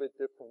are a little bit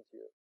different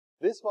here.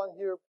 This one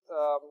here,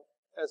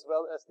 as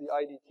well as the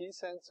IDT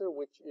sensor,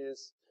 which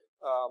is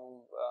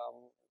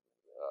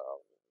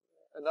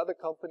another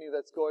company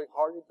that's going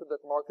hard into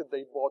that market.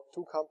 They bought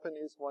 2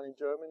 companies, one in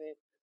Germany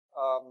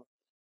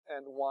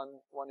and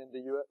one in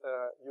the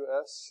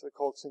US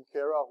called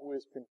Syncera, who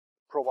has been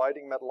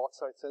providing metal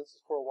oxide sensors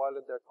for a while,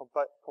 and they're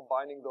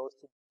combining those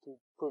to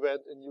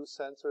prevent a new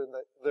sensor. And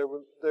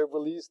they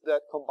released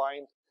that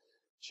combined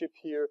chip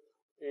here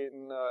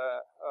in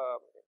a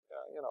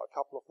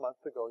couple of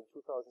months ago in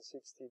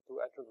 2016 to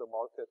enter the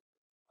market.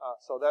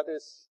 So that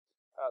is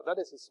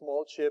a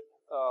small chip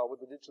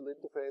with a digital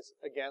interface,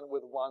 again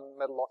with one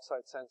metal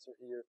oxide sensor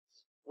here.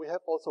 We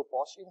have also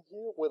Bosch in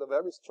here with a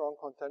very strong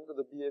contender,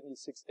 the BME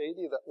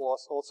 680, that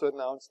was also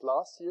announced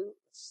last year.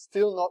 It's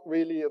still not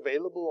really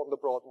available on the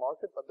broad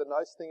market, but the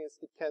nice thing is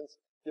it can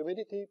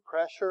humidity,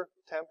 pressure,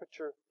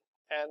 temperature,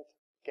 and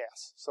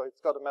gas. So it's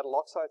got a metal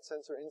oxide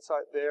sensor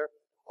inside there.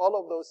 All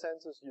of those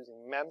sensors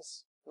using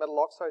MEMS, metal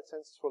oxide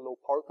sensors for low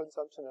power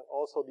consumption, and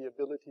also the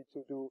ability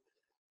to do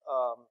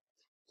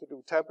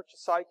temperature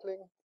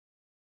cycling.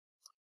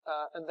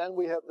 And then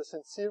we have the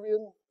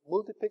Sensirion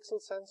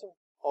multi-pixel sensor.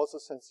 Also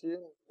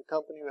Sensirion, the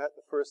company who had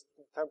the first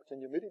temperature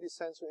and humidity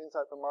sensor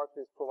inside the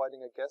market, is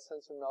providing a gas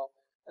sensor now.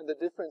 And the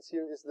difference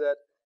here is that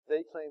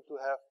they claim to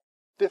have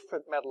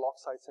different metal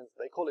oxide sensors.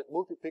 They call it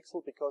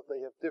multi-pixel because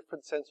they have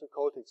different sensor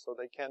coatings. So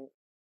they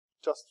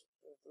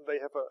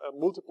have a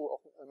multiple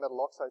of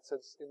metal oxide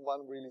sensors in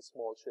one really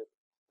small chip.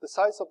 The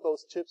size of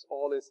those chips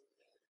all is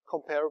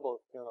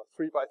comparable,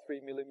 3 by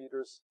 3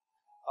 millimeters.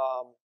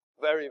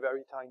 Very,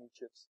 very tiny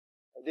chips.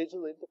 A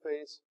digital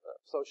interface,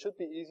 so it should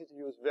be easy to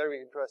use, very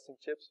interesting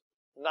chips.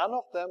 None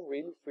of them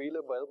really freely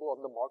available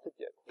on the market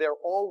yet. They're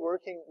all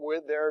working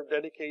with their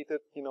dedicated,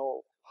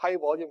 high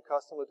volume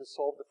customer to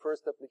solve the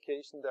first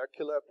application, their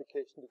killer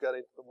application to get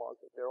into the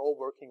market. They're all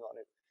working on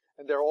it.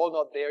 And they're all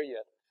not there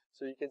yet.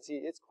 So you can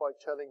see it's quite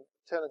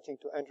challenging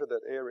to enter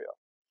that area.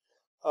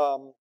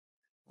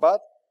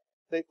 But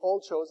they've all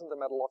chosen the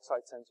metal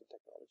oxide sensor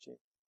technology.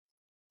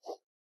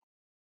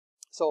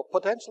 So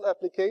potential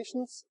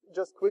applications,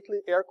 just quickly,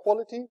 air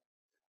quality.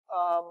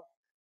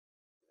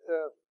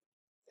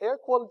 Air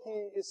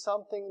quality is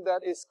something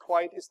that is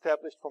quite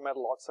established for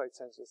metal oxide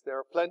sensors. There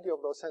are plenty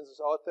of those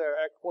sensors out there.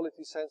 Air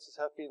quality sensors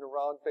have been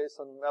around based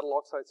on metal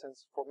oxide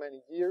sensors for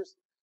many years.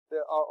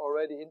 There are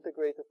already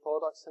integrated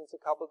products since a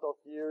couple of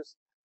years.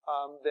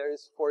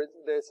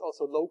 There's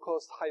also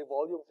low-cost,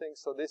 high-volume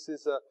things. So this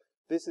is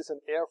an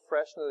air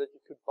freshener that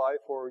you could buy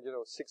for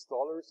 $6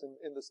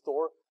 in the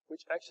store,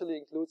 which actually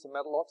includes a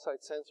metal oxide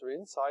sensor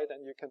inside,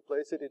 and you can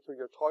place it into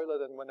your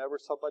toilet. And whenever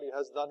somebody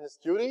has done his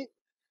duty,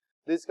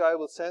 this guy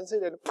will sense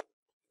it and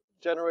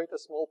generate a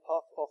small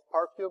puff of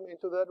perfume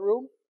into that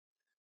room.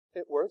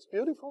 It works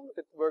beautiful.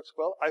 It works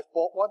well. I've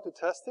bought one to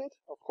test it.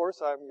 Of course,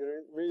 I'm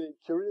really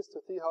curious to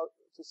see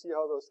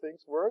how those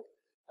things work.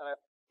 And I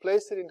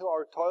placed it into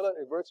our toilet.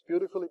 It works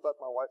beautifully, but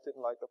my wife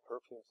didn't like the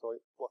perfume, so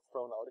it was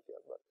thrown out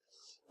again. But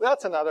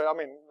that's another.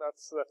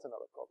 That's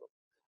another problem.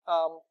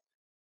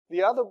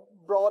 The other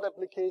broad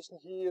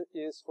application here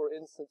is, for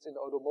instance, in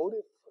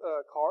automotive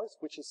cars,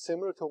 which is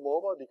similar to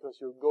mobile because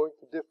you're going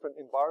to different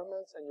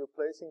environments and you're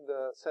placing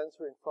the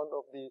sensor in front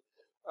of the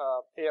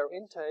air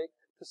intake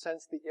to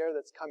sense the air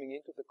that's coming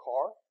into the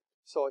car.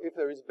 So if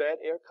there is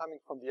bad air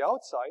coming from the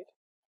outside,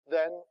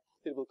 then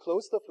it will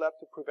close the flap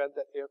to prevent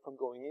that air from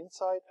going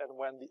inside, and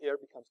when the air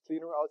becomes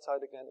cleaner outside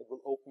again, it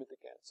will open it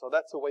again. So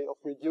that's a way of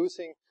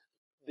reducing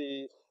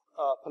the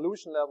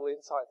pollution level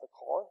inside the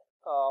car.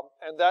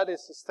 And that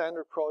is a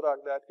standard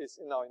product that is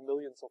now in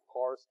millions of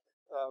cars,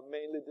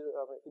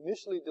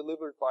 initially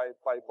delivered by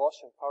Bosch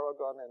and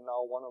Paragon, and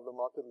now one of the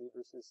market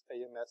leaders is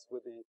AMS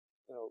with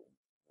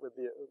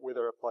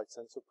their applied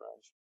sensor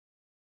branch.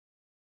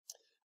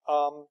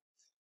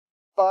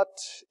 But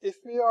if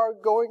we are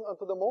going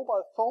onto the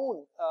mobile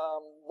phone,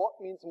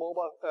 what means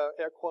mobile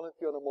air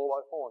quality on a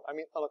mobile phone? I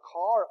mean, on a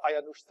car, I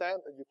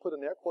understand that you put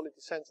an air quality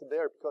sensor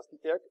there because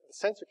the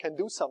sensor can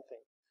do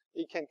something.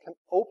 It can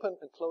open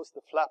and close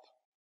the flap.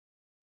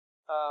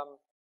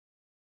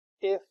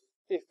 If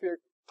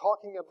we're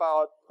talking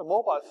about a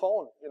mobile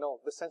phone,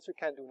 the sensor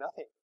can do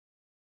nothing.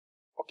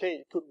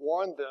 Okay, it could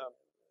warn the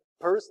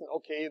person,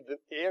 okay, the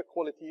air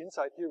quality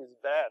inside here is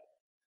bad.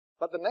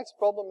 But the next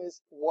problem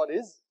is, what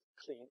is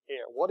clean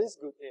air? What is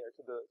good air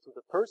to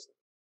the person?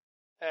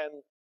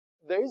 And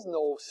there is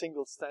no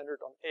single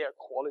standard on air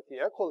quality.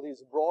 Air quality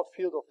is a broad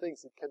field of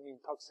things. It can mean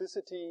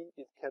toxicity.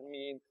 It can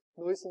mean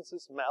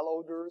nuisances,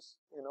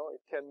 malodors.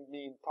 It can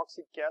mean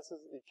toxic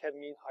gases. It can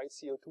mean high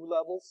CO2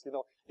 levels.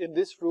 In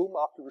this room,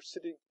 after we're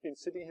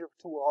sitting here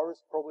for 2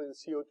 hours, probably the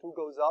CO2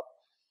 goes up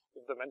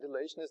if the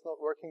ventilation is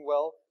not working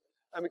well.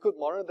 And we could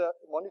monitor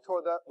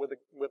that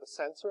with a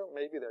sensor.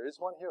 Maybe there is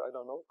one here. I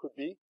don't know. It could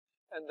be.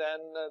 And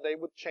then they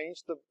would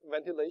change the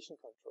ventilation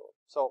control.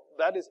 So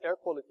that is air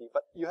quality.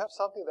 But you have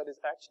something that is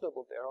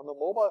actionable there. On the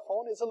mobile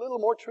phone, it's a little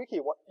more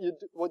tricky what you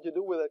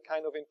do with that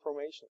kind of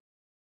information.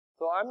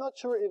 So I'm not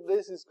sure if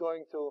this is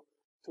going to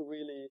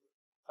really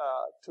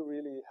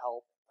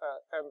help.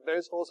 And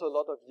there's also a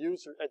lot of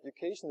user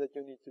education that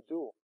you need to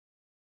do.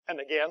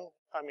 And again,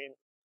 I mean,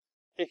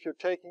 if you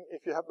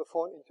have the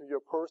phone into your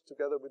purse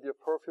together with your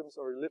perfumes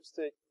or your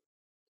lipstick,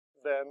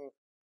 then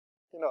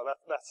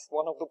that's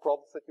one of the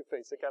problems that you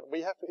face. Again,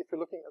 we have to, if you're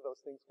looking at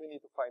those things, we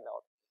need to find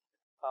out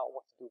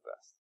what to do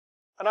best.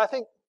 And I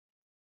think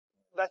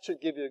that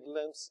should give you a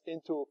glimpse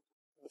into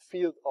the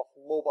field of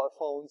mobile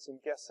phones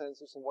and gas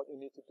sensors and what you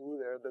need to do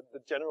there,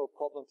 the general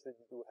problems that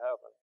you do have.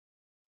 And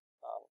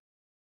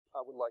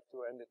I would like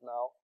to end it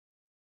now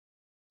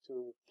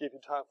to give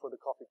you time for the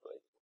coffee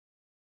break.